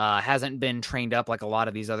 Hasn't been trained up like a lot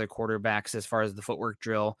of these other quarterbacks as far as the footwork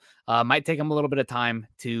drill. Might take him a little bit of time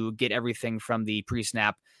to get everything from the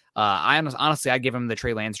pre-snap. Honestly, I give him the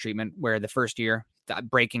Trey Lance treatment where the first year,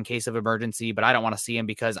 break in case of emergency, but I don't want to see him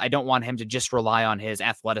because I don't want him to just rely on his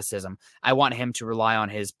athleticism. I want him to rely on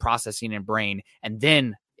his processing and brain, and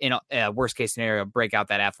then in a worst case scenario, break out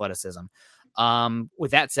that athleticism. With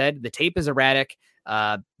that said, the tape is erratic,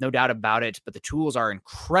 no doubt about it, but the tools are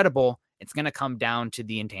incredible. It's going to come down to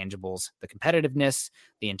the intangibles, the competitiveness,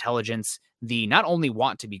 the intelligence, the not only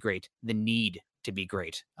want to be great, the need to be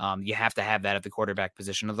great. You have to have that at the quarterback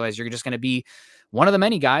position. Otherwise, you're just going to be one of the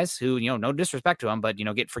many guys who, no disrespect to him, but,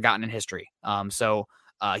 get forgotten in history. So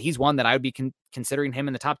he's one that I would be considering him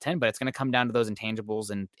in the top 10, but it's going to come down to those intangibles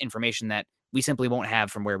and information that we simply won't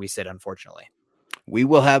have from where we sit, unfortunately. We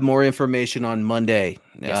will have more information on Monday.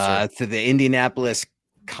 Yes, to the Indianapolis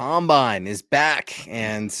Combine is back,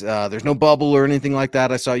 and there's no bubble or anything like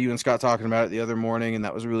that. I saw you and Scott talking about it the other morning, and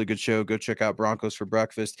that was a really good show. Go check out Broncos for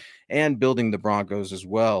Breakfast and Building the Broncos as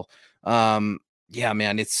well. Yeah,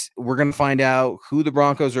 man, we're going to find out who the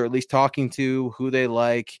Broncos are at least talking to, who they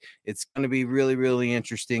like. It's going to be really, really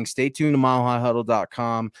interesting. Stay tuned to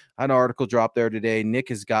milehighhuddle.com. I had an article drop there today. Nick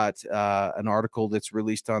has got an article that's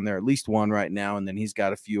released on there, at least one right now, and then he's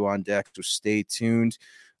got a few on deck, so stay tuned.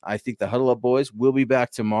 I think the Huddle Up Boys will be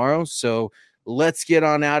back tomorrow, so let's get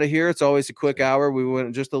on out of here. It's always a quick hour. We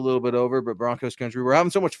went just a little bit over, but Broncos country, we're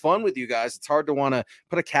having so much fun with you guys. It's hard to want to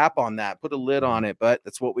put a cap on that, put a lid on it, but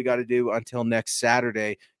that's what we got to do until next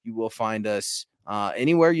Saturday. You will find us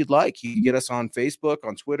anywhere you'd like. You can get us on Facebook,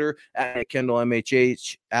 on Twitter, at Nick Kendall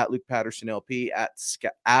MHH, at Luke Patterson LP, at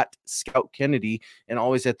Scout Kennedy, and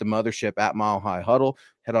always at the mothership at Mile High Huddle.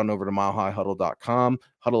 Head on over to milehighhuddle.com,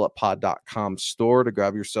 huddleuppod.com store to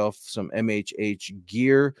grab yourself some MHH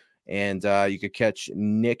gear. And you could catch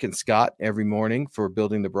Nick and Scott every morning for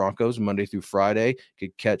Building the Broncos Monday through Friday. You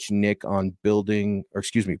could catch Nick on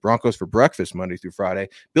Broncos for Breakfast Monday through Friday,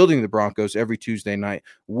 Building the Broncos every Tuesday night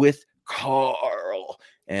with Carl.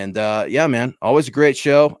 And yeah, man, always a great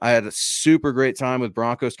show. I had a super great time with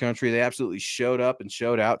Broncos country. They absolutely showed up and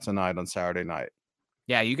showed out tonight on Saturday night.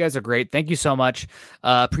 Yeah, you guys are great. Thank you so much.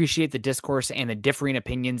 Appreciate the discourse and the differing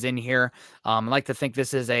opinions in here. I like to think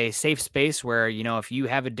this is a safe space where, if you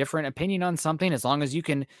have a different opinion on something, as long as you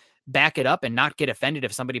can back it up and not get offended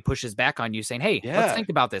if somebody pushes back on you saying, hey, let's think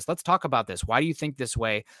about this. Let's talk about this. Why do you think this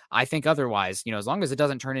way? I think otherwise. As long as it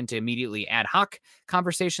doesn't turn into immediately ad hoc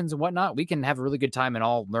conversations and whatnot, we can have a really good time and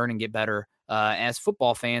all learn and get better as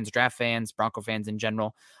football fans, draft fans, Bronco fans in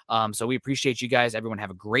general. So we appreciate you guys. Everyone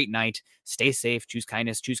have a great night. Stay safe. Choose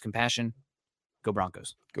kindness. Choose compassion. Go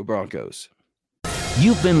Broncos. Go Broncos.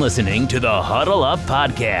 You've been listening to the Huddle Up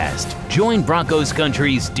Podcast. Join Broncos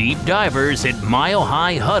Country's deep divers at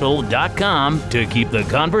milehighhuddle.com to keep the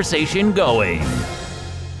conversation going.